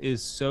table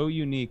is so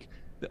unique.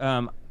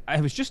 I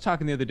was just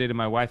talking the other day to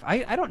my wife.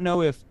 I don't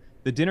know if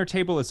the dinner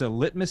table is a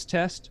litmus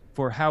test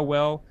for how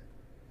well,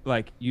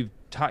 like, you've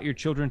taught your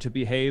children to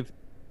behave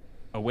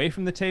away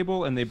from the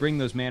table and they bring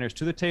those manners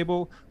to the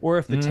table, or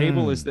if the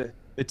table is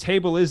the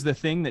table is the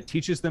thing that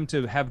teaches them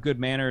to have good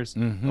manners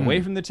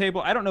away from the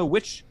table. I don't know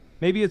which.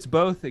 Maybe it's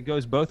both. It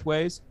goes both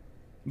ways.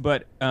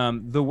 But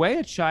the way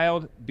a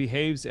child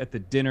behaves at the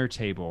dinner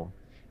table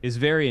is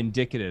very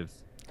indicative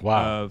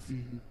of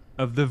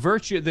the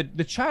virtue,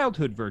 the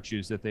childhood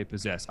virtues that they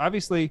possess.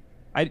 Obviously,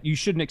 you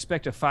shouldn't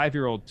expect a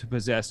 5-year-old to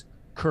possess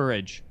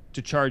courage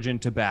to charge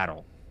into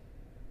battle.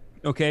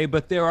 Okay,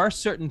 but there are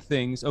certain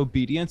things.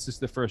 Obedience is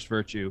the first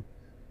virtue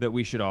that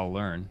we should all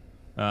learn,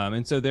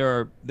 and so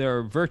there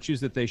are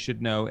virtues that they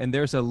should know, and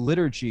there's a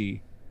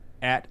liturgy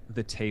at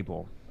the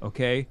table.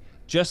 Okay,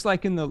 just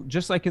like in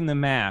the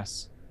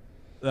Mass.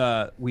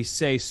 We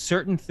say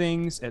certain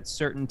things at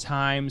certain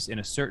times in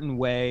a certain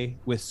way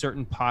with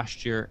certain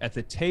posture. At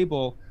the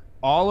table,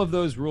 all of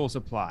those rules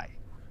apply.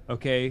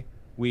 Okay,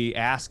 we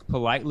ask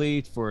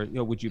politely for,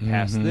 would you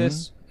pass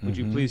this? Would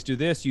you please do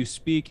this? You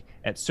speak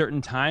at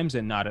certain times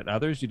and not at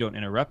others. You don't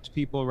interrupt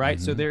people, right?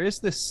 So there is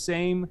the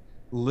same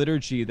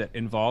liturgy that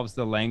involves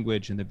the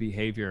language and the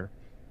behavior,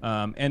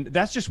 and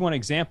that's just one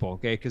example,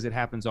 okay? Because it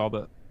happens all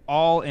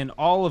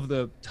of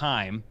the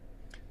time.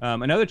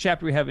 Another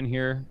chapter we have in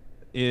here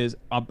is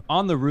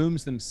on the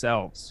rooms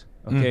themselves.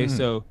 Okay,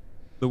 so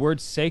the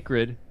word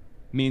sacred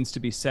means to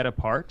be set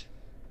apart.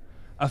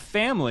 A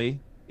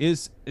family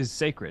is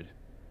sacred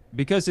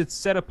because it's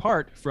set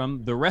apart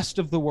from the rest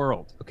of the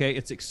world. Okay,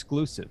 it's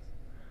exclusive.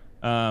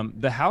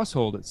 The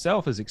household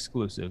itself is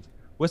exclusive.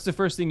 What's the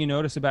first thing you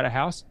notice about a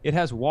house? It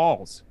has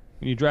walls.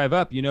 When you drive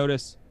up, you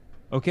notice,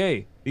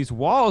 okay, these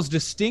walls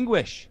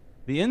distinguish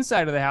the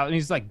inside of the house. And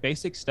it's like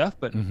basic stuff,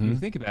 but when you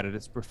think about it,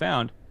 it's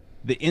profound.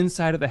 The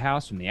inside of the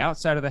house from the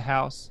outside of the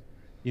house,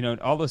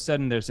 all of a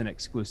sudden there's an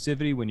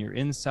exclusivity when you're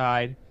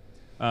inside.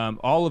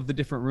 All of the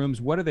different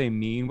rooms, what do they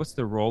mean? What's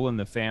the role in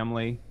the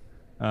family?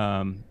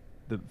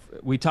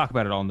 We talk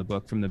about it all in the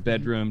book, from the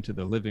bedroom to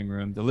the living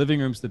room. The living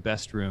room's the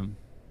best room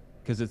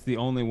because it's the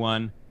only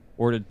one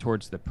ordered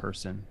towards the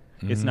person.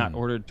 It's not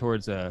ordered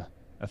towards a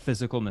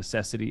physical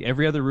necessity.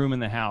 Every other room in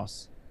the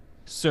house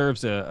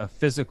serves a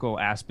physical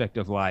aspect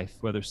of life,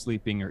 whether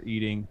sleeping or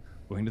eating,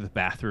 going to the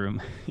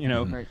bathroom,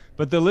 Right.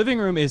 But the living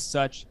room is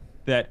such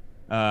that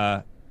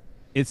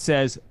it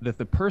says that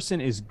the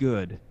person is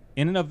good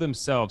in and of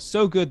themselves,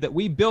 so good that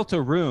we built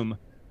a room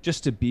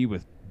just to be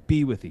with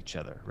each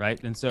other,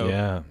 right? And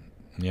so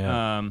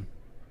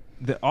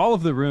all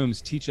of the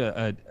rooms teach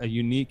a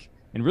unique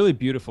and really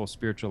beautiful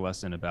spiritual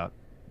lesson about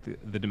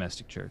the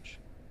domestic church.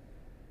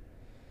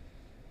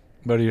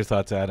 What are your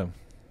thoughts, Adam?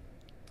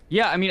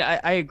 Yeah, I mean,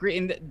 I agree,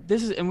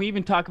 and we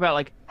even talk about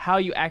like how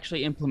you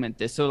actually implement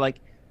this. So like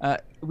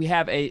we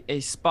have a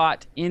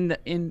spot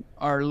in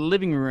our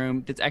living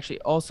room that's actually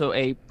also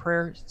a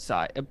prayer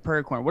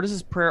corner. What does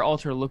this prayer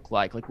altar look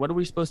like? Like, what are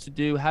we supposed to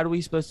do? How are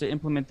we supposed to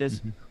implement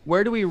this?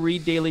 Where do we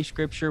read daily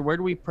scripture? Where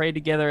do we pray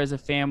together as a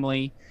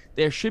family?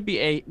 There should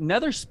be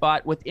another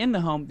spot within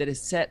the home that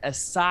is set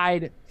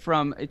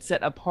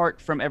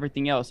apart from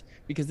everything else,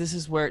 because this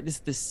is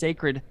the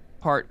sacred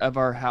part of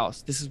our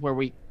house. This is where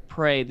we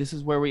pray. This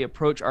is where we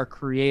approach our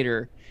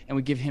Creator and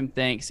we give Him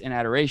thanks and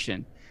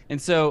adoration.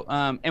 And so,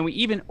 and we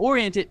even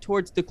orient it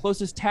towards the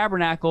closest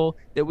tabernacle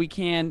that we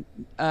can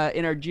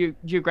in our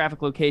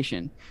geographic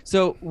location.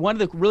 So one of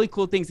the really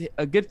cool things,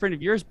 a good friend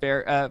of yours,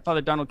 Bear, Father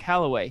Donald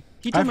Calloway,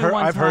 he told me one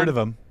time. I've heard of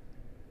him.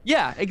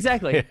 Yeah,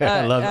 exactly.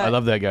 I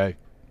love that guy.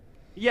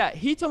 Yeah,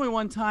 he told me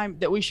one time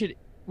that we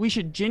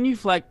should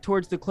genuflect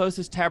towards the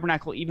closest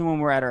tabernacle even when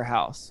we're at our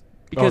house.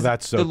 Because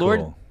that's so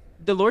cool.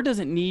 The Lord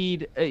doesn't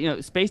need,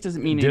 space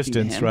doesn't mean anything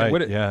distance, to him. right?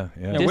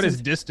 What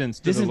is distance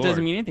to distance the Lord?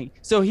 Doesn't mean anything.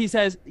 So he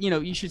says,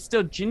 you should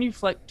still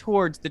genuflect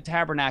towards the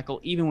tabernacle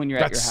even when you're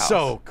at your house. That's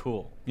so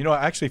cool.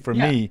 Actually, for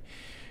me,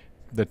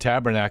 the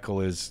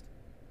tabernacle is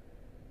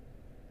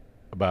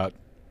about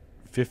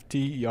 50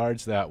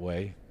 yards that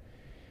way,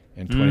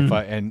 and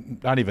 25,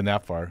 and not even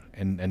that far,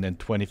 and then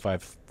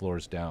 25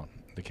 floors down.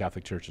 The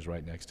Catholic Church is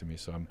right next to me,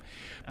 so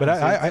But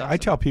I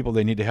tell people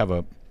they need to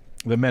have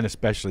the men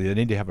especially, they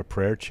need to have a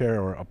prayer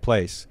chair or a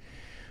place.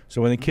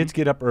 So when the kids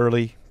get up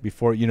early,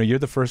 before, you're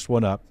the first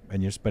one up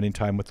and you're spending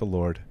time with the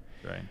Lord.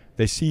 Right.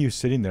 They see you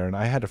sitting there. And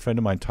I had a friend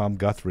of mine, Tom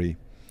Guthrie.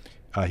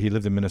 He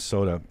lived in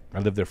Minnesota. I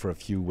lived there for a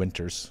few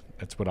winters.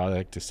 That's what I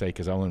like to say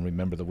because I only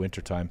remember the winter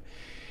time.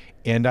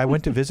 And I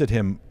went to visit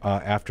him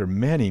after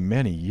many,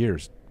 many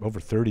years, over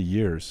 30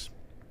 years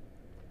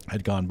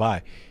had gone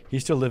by.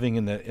 He's still living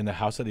in the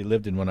house that he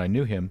lived in when I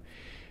knew him.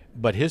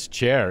 But his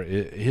chair,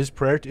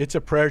 it's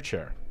a prayer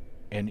chair.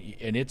 And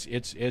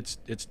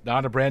it's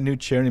not a brand new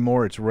chair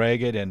anymore. It's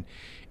ragged, and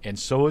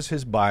so is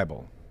his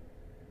Bible.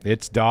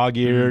 It's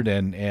dog-eared,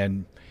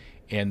 and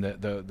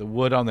the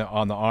wood on the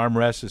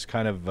armrest has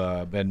kind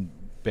of been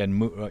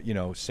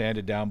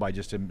sanded down by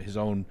just his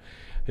own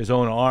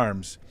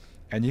arms.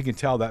 And you can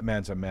tell that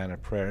man's a man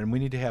of prayer. And we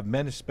need to have,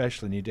 men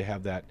especially need to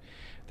have that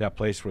that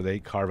place where they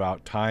carve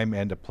out time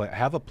and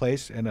have a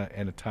place and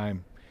a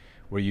time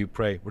where you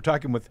pray. We're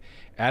talking with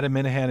Adam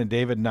Minihan and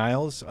David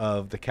Niles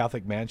of the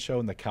Catholic Man Show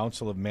and the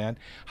Council of Man.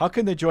 How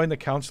can they join the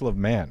Council of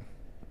Man?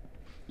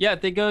 Yeah, you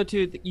can go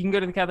to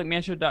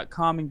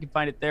thecatholicmanshow.com and you can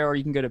find it there, or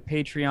you can go to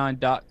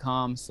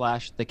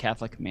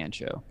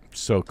patreon.com/thecatholicmanshow.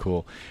 So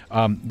cool.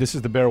 This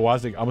is the Bear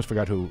Wozniak. I almost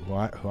forgot who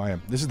I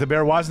am. This is the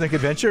Bear Wozniak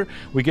Adventure.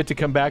 We get to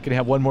come back and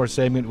have one more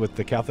segment with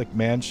the Catholic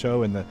Man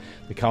Show and the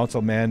Council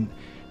of Man,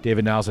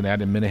 David Niles and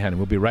Adam Minihan. And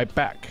we'll be right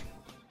back.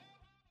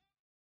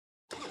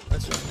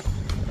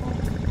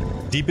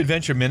 Deep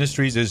Adventure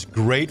Ministries is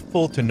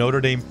grateful to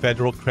Notre Dame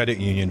Federal Credit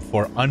Union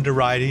for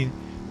underwriting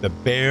the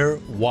Bear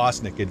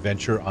Wozniak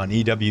Adventure on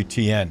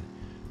EWTN.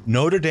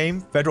 Notre Dame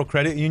Federal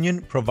Credit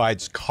Union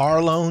provides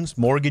car loans,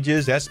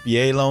 mortgages,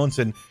 SBA loans,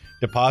 and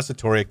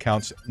depository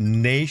accounts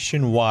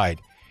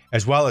nationwide,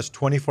 as well as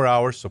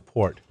 24-hour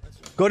support.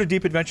 Go to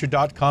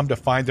deepadventure.com to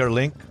find their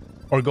link,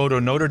 or go to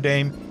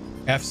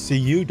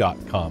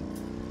NotreDameFCU.com.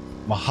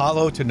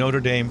 Mahalo to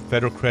Notre Dame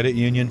Federal Credit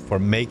Union for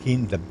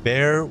making the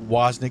Bear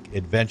Wozniak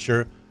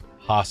Adventure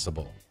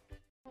possible.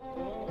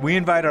 We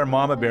invite our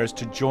mama bears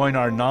to join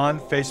our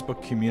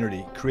non-Facebook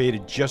community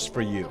created just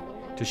for you,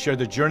 to share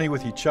the journey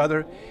with each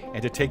other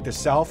and to take the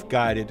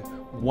self-guided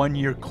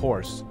one-year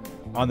course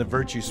on the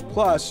Virtues.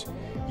 Plus,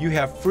 you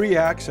have free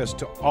access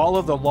to all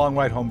of the Long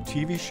Ride Home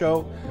TV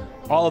show,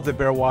 all of the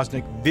Bear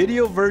Wozniak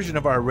video version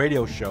of our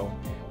radio show,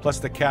 plus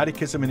the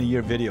Catechism in a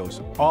Year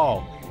videos,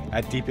 all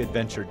at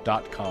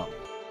deepadventure.com.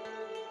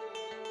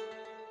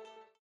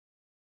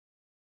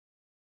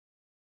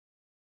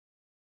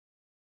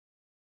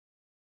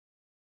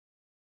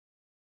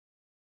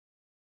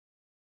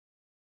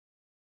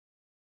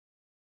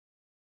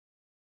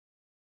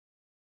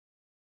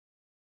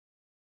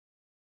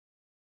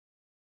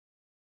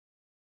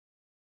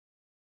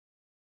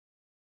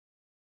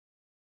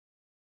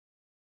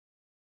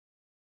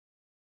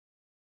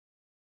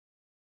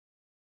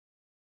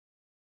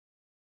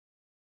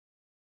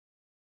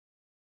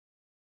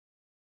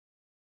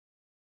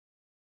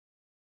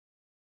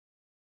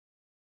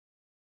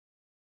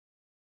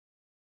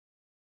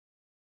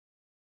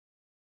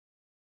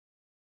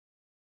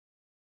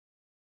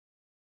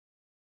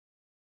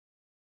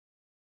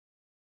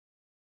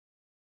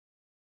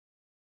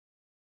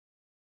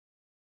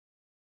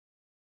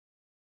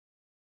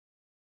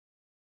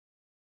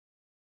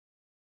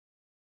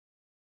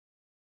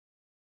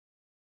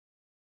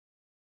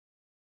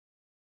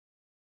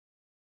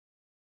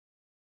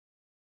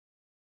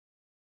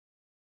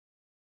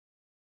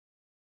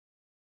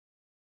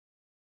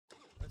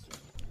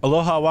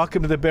 Aloha,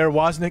 welcome to the Bear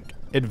Wozniak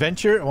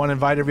Adventure. I want to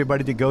invite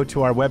everybody to go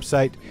to our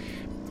website,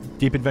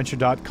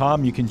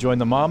 deepadventure.com. You can join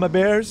the Mama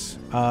Bears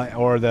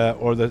or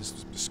the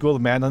School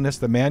of Manliness,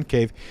 the Man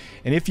Cave.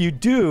 And if you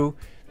do,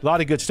 a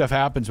lot of good stuff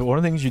happens. But one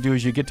of the things you do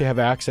is you get to have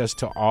access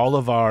to all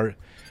of our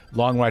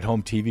Long Ride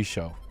Home TV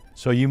show.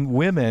 So you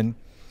women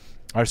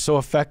are so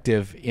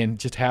effective in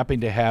just happening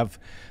to have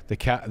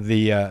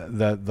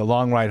the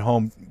Long Ride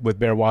Home with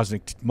Bear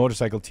Wozniak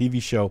motorcycle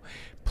TV show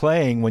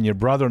playing when your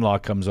brother-in-law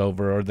comes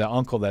over or the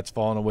uncle that's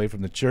fallen away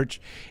from the church.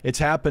 It's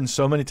happened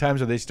so many times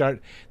that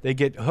they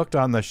get hooked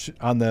on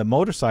the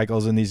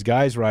motorcycles and these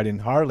guys riding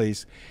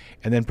Harleys,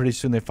 and then pretty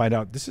soon they find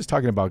out this is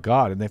talking about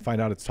God, and they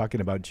find out it's talking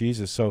about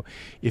Jesus. So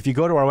if you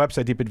go to our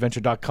website,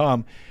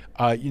 deepadventure.com,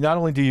 you not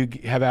only do you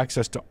have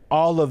access to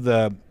all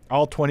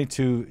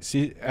 22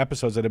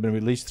 episodes that have been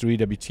released through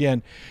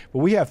EWTN, but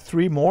we have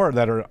 3 more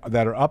that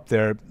are up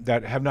there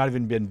that have not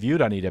even been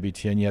viewed on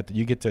EWTN yet, that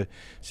you get to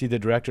see the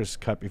director's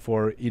cut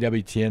before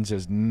EWTN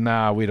says,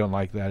 nah, we don't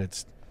like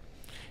that.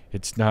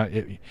 It's not.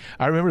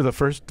 I remember the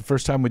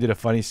first time we did a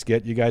funny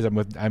skit. You guys,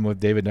 I'm with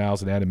David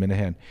Niles and Adam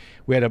Minihan.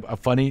 We had a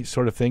funny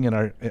sort of thing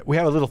we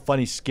have a little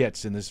funny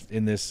skits in this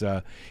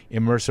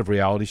immersive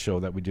reality show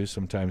that we do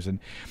sometimes. And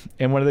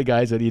one of the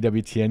guys at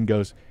EWTN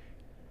goes,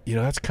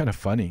 that's kind of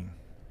funny.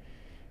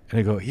 And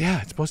I go,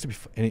 yeah, it's supposed to be.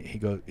 And he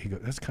goes,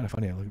 that's kind of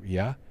funny. I look,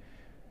 yeah,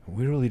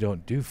 we really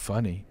don't do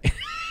funny.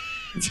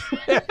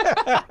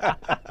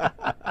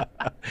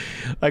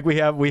 Like we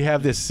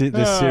have this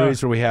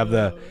series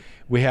where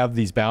we have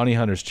these bounty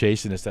hunters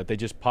chasing us that they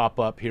just pop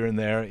up here and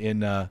there in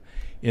the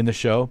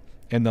show.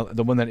 And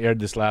the one that aired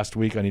this last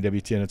week on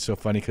EWTN, it's so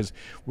funny because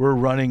we're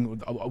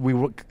running.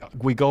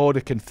 We go to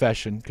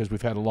confession because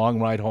we've had a long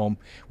ride home.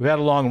 We've had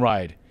a long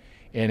ride,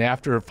 and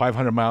after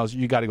 500 miles,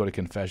 you got to go to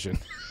confession.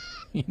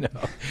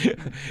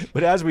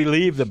 But as we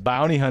leave, the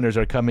bounty hunters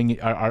are coming.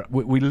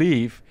 We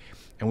leave,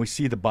 and we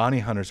see the bounty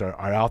hunters are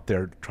out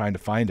there trying to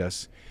find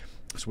us.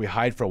 So we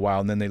hide for a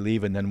while, and then they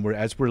leave. And then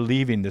as we're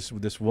leaving,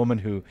 this woman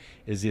who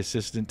is the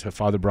assistant to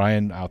Father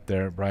Brian out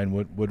there, Brian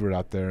Woodward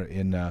out there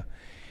in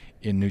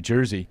New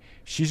Jersey,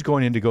 she's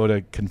going in to go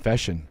to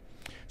confession.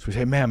 So we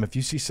say, "Ma'am, if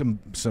you see some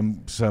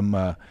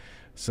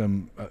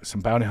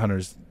bounty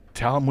hunters,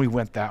 tell them we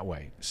went that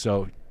way."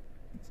 So,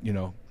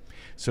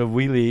 So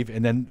we leave,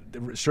 and then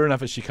sure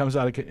enough, as she comes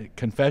out of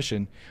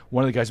confession,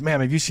 one of the guys,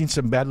 "Ma'am, have you seen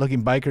some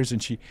bad-looking bikers?"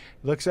 And she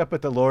looks up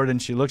at the Lord,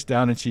 and she looks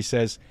down, and she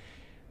says,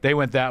 "They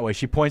went that way."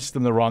 She points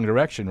them the wrong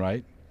direction,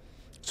 right?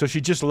 So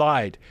she just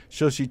lied.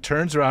 So she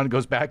turns around and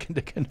goes back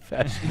into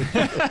confession.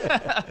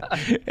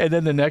 And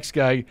then the next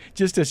guy,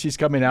 just as she's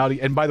coming out,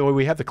 and by the way,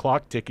 we have the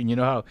clock ticking. You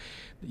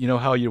know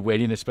how you're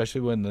waiting,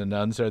 especially when the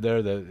nuns are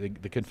there.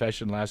 The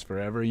confession lasts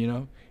forever.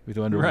 With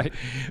the Right.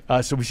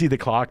 So we see the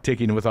clock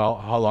ticking with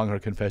how long her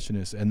confession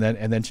is, and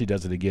then she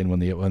does it again when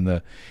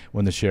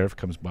the sheriff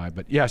comes by.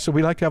 But yeah, so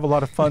we like to have a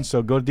lot of fun.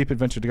 So go to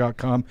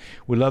deepadventure.com.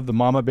 We love the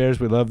mama bears.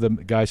 We love the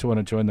guys who want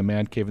to join the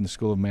man cave in the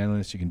School of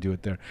Manliness. You can do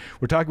it there.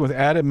 We're talking with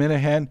Adam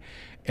Minihan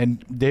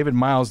and David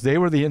Miles. They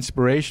were the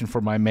inspiration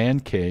for my man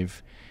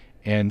cave,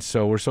 and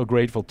so we're so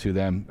grateful to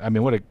them. I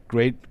mean, what a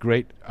great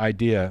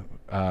idea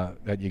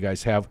that you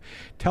guys have.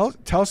 Tell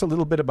us a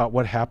little bit about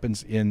what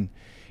happens in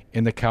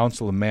the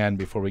Council of Man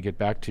before we get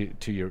back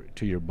to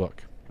your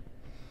book.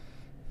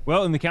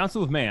 Well, in the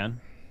Council of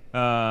Man,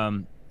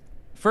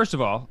 first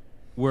of all,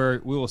 we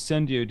will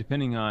send you,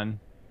 depending on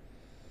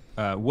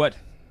what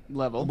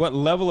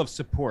level of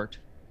support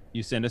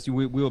you send us.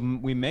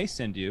 We may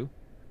send you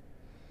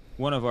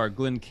one of our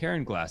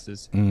Glencairn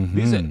glasses.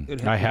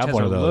 Mm-hmm. I have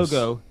one of those.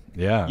 Logo.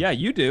 Yeah,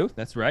 you do.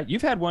 That's right.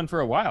 You've had one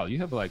for a while. You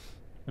have like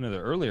one of the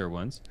earlier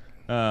ones.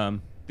 I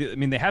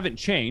mean, they haven't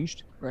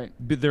changed. Right.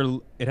 But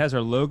it has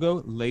our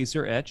logo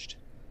laser etched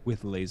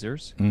with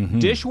lasers. Mm-hmm.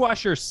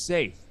 Dishwasher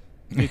safe,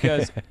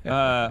 because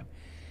no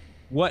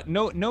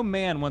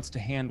man wants to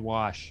hand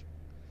wash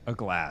a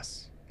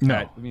glass. No.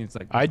 Right? I mean, it's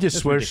like I just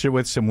that's swish it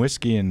with some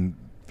whiskey and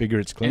figure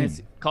it's clean.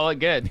 And call it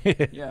good.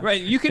 Yeah.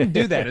 Right, you can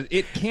do that.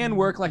 It can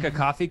work like a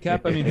coffee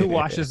cup. I mean, who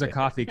washes a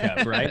coffee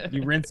cup, right?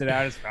 You rinse it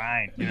out, it's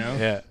fine,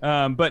 Yeah.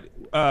 But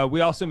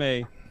we also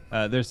may,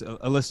 there's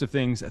a list of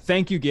things,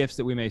 thank you gifts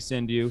that we may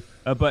send you.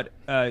 But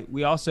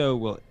we also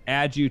will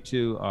add you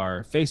to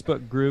our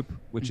Facebook group,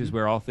 which is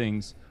where all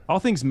things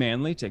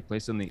manly take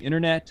place on the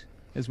internet,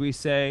 as we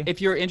say.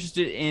 If you're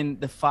interested in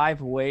the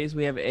 5 ways,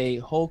 we have a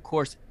whole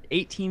course,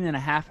 18 and a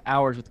half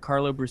hours with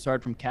Carlo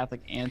Broussard from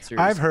Catholic Answers.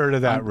 I've heard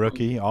of that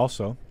rookie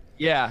also.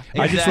 Yeah,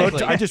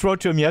 exactly. I just wrote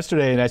to him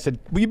yesterday, and I said,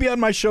 "Will you be on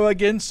my show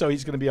again?" So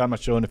he's going to be on my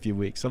show in a few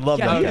weeks. I love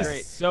that. He's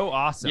guy. so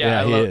awesome.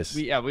 Yeah, he is.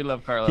 We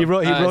love Carlo. He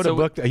wrote a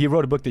book. He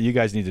wrote a book that you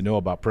guys need to know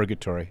about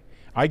purgatory.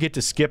 I get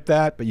to skip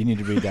that, but you need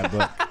to read that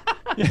book.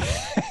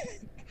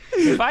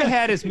 If I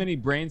had as many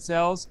brain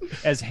cells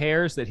as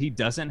hairs that he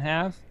doesn't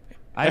have,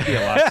 I'd be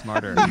a lot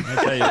smarter.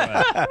 I'll tell you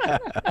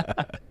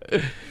what.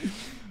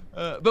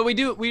 But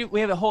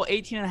we have a whole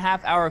 18 and a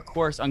half hour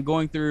course on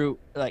going through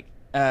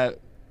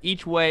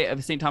each way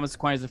of St. Thomas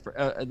Aquinas,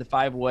 the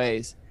 5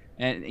 ways,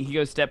 and he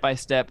goes step by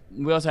step.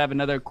 We also have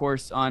another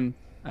course on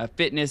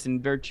fitness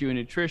and virtue and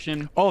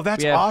nutrition. Oh,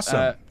 that's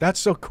awesome! That's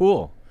so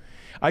cool.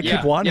 I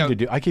keep wanting to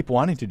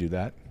do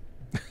that.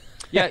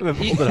 Yeah, I haven't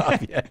pulled it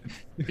off yet.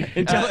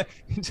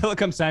 until it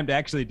comes time to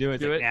actually do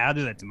it. Like, I'll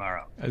do that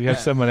tomorrow. You have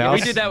someone else.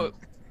 We did that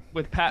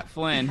with Pat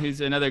Flynn,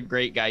 who's another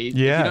great guy. If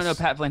you don't know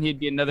Pat Flynn, he'd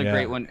be another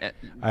great one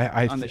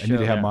on the show. I need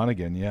to have him on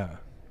again. Yeah.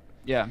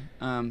 Yeah.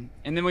 And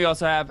then we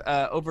also have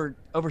over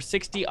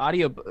 60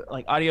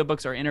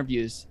 audiobooks or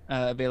interviews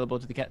available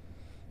to the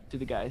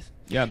guys.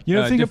 Yeah.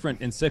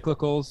 Different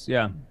encyclicals.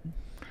 Yeah.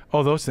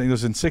 Oh, those things,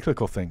 those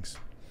encyclical things.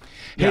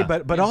 Yeah.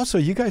 Hey, but also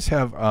you guys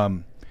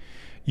have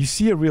you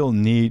see a real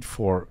need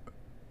for,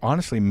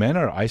 honestly, men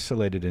are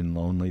isolated and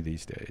lonely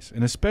these days,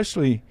 and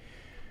especially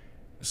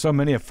so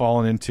many have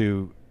fallen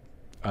into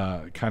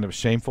kind of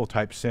shameful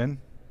type sin,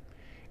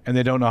 and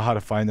they don't know how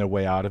to find their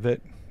way out of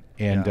it.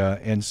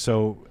 And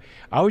so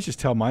I always just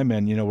tell my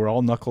men, we're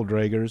all knuckle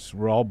draggers.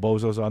 We're all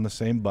bozos on the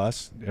same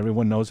bus.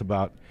 Everyone knows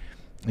about,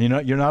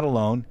 you're not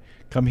alone.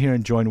 Come here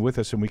and join with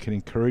us, and we can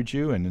encourage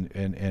you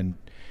and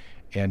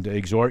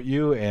exhort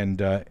you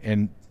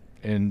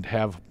and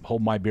have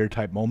hold my beer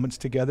type moments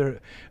together.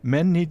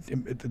 Men need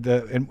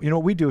and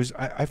what we do is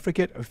I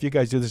forget if you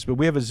guys do this, but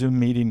we have a Zoom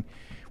meeting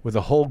with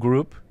a whole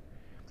group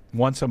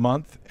once a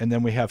month, and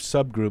then we have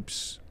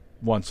subgroups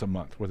once a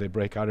month where they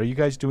break out. Are you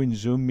guys doing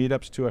Zoom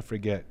meetups too? I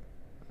forget.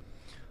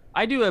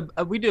 We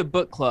do a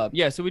book club.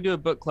 Yeah, so we do a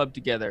book club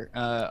together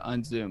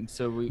on Zoom.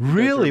 So we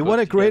really, what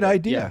a great together.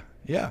 idea.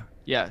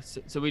 Yeah.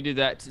 So we do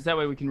that. So that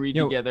way we can read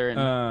together.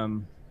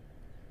 And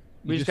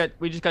we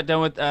just got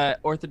done with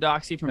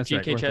Orthodoxy from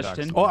G.K.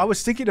 Chesterton. Oh, I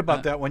was thinking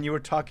about that when you were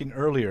talking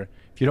earlier.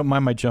 If you don't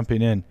mind my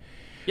jumping in.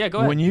 Yeah, go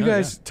ahead. When you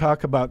guys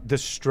talk about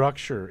this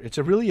structure, it's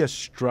really a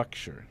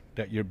structure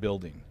that you're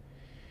building.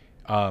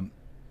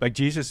 Like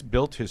Jesus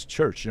built his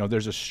church.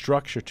 There's a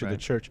structure to the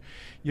church.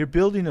 You're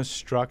building a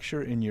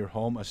structure in your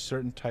home, a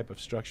certain type of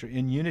structure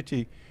in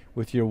unity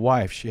with your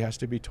wife. She has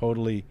to be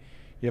you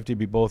have to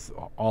be both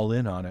all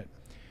in on it.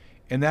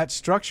 And that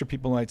structure,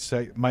 people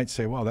might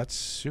say, well, that's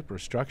super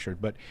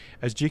structured. But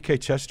as G.K.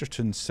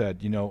 Chesterton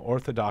said,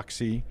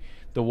 orthodoxy,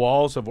 the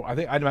walls of,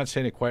 I'm not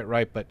saying it quite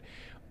right, but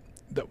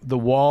the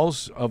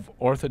walls of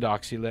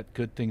orthodoxy let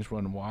good things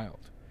run wild.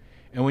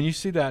 And when you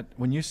see that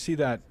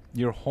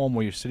your home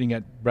where you're sitting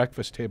at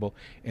breakfast table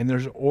and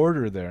there's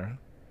order there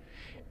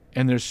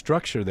and there's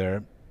structure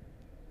there,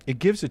 it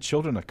gives the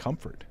children a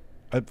comfort,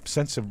 a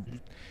sense of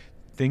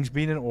things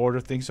being in order,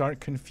 things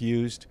aren't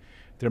confused,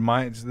 Their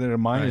mind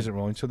isn't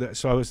rolling.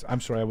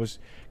 I'm sorry. I was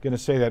going to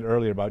say that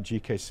earlier about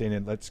GK saying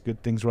it lets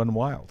good things run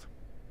wild.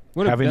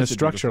 Having a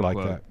structure like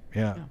that.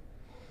 Yeah.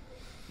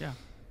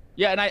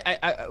 Yeah, and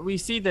I we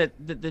see that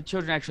the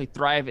children actually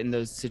thrive in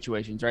those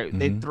situations, right?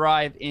 They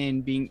thrive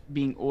in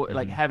being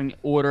like having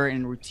order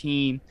and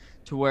routine,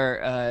 to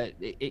where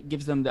it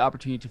gives them the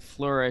opportunity to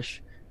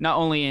flourish, not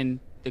only in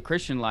the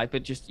Christian life,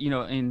 but just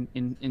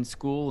in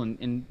school and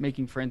in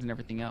making friends and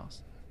everything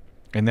else.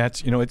 And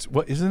that's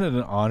isn't it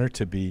an honor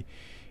to be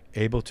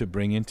able to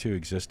bring into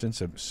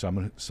existence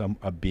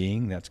a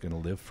being that's going to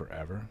live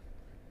forever?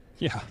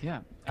 Yeah.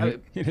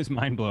 It is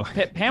mind blowing.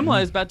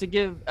 Pamela is about to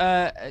give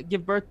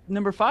birth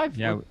number 5.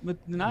 With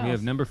the Niles. We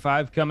have number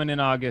 5 coming in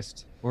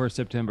August or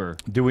September.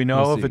 Do we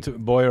know if it's a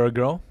boy or a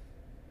girl?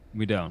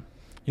 We don't.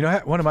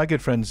 One of my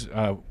good friends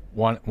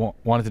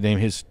wanted to name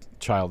his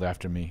child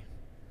after me.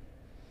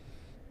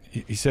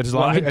 He said as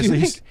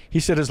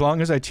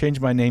long as I change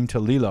my name to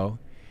Lilo,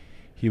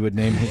 he would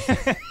name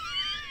his.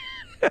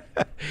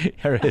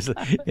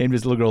 Named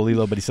his little girl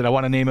Lilo, but he said, I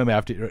want to name him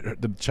after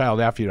the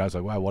child after you. I was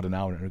like, wow, what an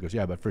hour. And he goes,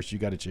 yeah, but first you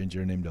got to change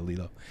your name to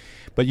Lilo.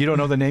 But you don't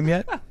know the name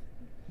yet?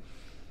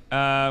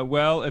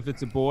 Well, if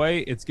it's a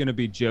boy, it's going to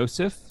be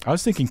Joseph. I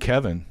was thinking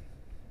Kevin.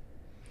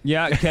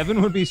 Yeah,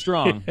 Kevin would be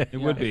strong.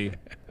 It would be.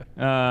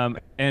 And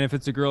if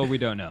it's a girl, we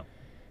don't know.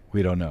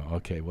 We don't know.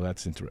 Okay, well,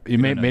 that's interesting.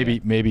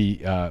 Maybe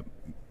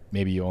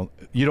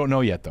you don't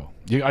know yet, though.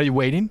 Are you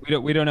waiting?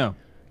 We don't know.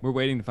 We're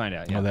waiting to find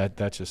out. Yeah. Oh,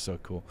 that's just so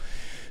cool.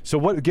 So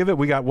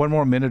we got one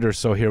more minute or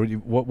so here.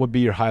 What would be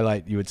your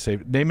highlight, you would say?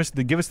 Give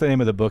us the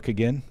name of the book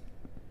again.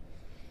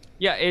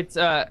 Yeah, it's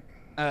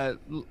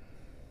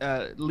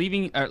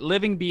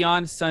Living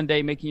Beyond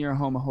Sunday, Making Your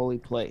Home a Holy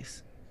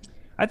Place.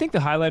 I think the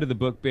highlight of the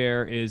book,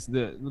 Bear, is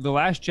the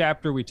last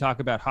chapter. We talk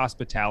about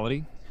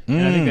hospitality,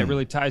 and I think that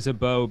really ties a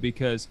bow,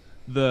 because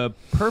the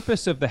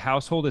purpose of the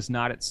household is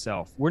not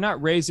itself. We're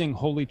not raising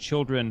holy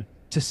children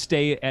to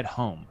stay at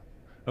home.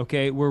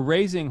 Okay, we're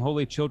raising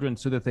holy children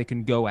so that they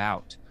can go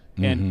out.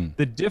 And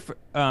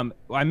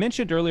I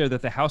mentioned earlier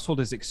that the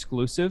household is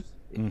exclusive,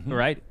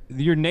 right?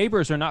 Your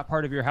neighbors are not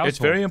part of your household. It's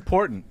very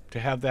important to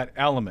have that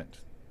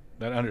element,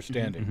 that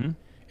understanding.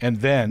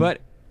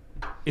 But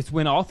it's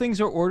when all things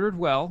are ordered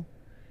well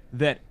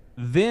that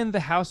then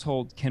the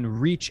household can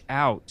reach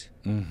out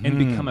and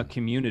become a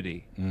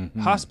community.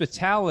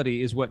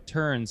 Hospitality is what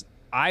turns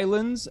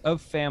islands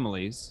of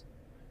families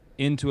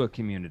into a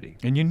community.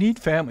 And you need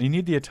family. You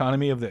need the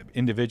autonomy of the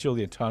individual,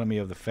 the autonomy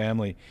of the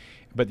family,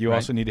 but you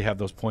also need to have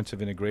those points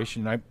of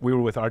integration. We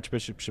were with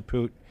Archbishop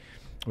Chaput.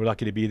 We're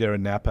lucky to be there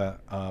in Napa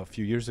a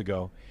few years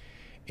ago,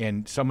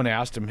 and someone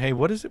asked him, "Hey,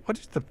 what is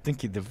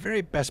the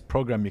very best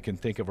program you can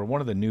think of, or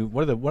what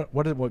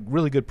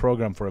really good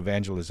program for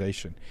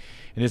evangelization?"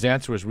 And his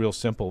answer was real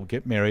simple: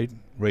 get married,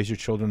 raise your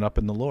children up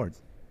in the Lord.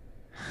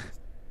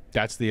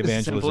 That's the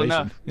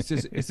evangelization.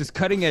 It's this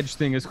cutting edge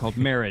thing is called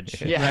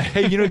marriage. Yeah.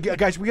 Right? Hey,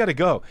 guys, we got to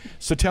go.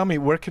 So tell me,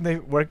 where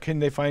can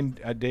they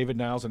find David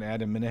Niles and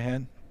Adam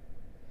Minihan?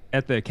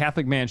 At the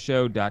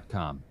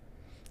CatholicManShow.com.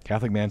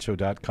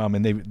 CatholicManShow.com,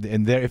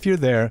 and if you're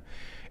there,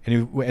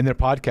 and their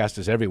podcast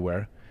is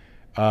everywhere.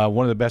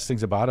 One of the best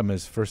things about them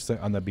is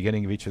on the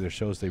beginning of each of their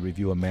shows, they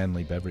review a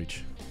manly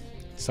beverage,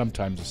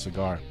 sometimes a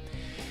cigar.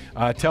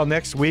 Till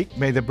next week,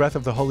 may the breath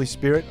of the Holy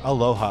Spirit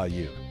aloha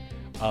you.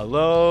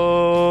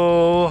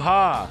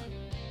 Aloha.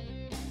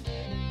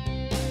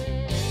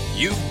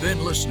 You've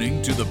been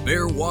listening to the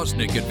Bear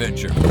Wozniak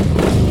Adventure.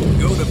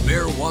 Go to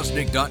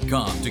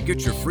BearWozniak.com to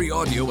get your free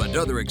audio and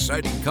other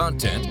exciting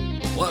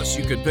content. Plus,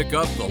 you can pick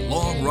up the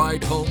Long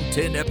Ride Home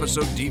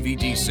 10-episode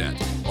DVD set,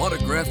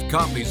 autographed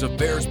copies of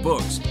Bear's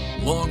books,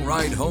 Long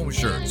Ride Home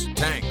shirts,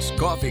 tanks,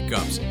 coffee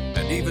cups,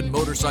 and even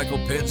motorcycle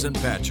pins and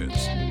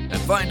patches. And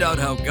find out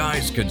how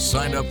guys can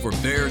sign up for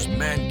Bear's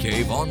Man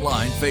Cave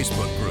online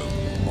Facebook group.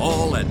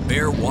 All at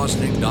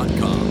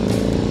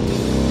BearWozniak.com.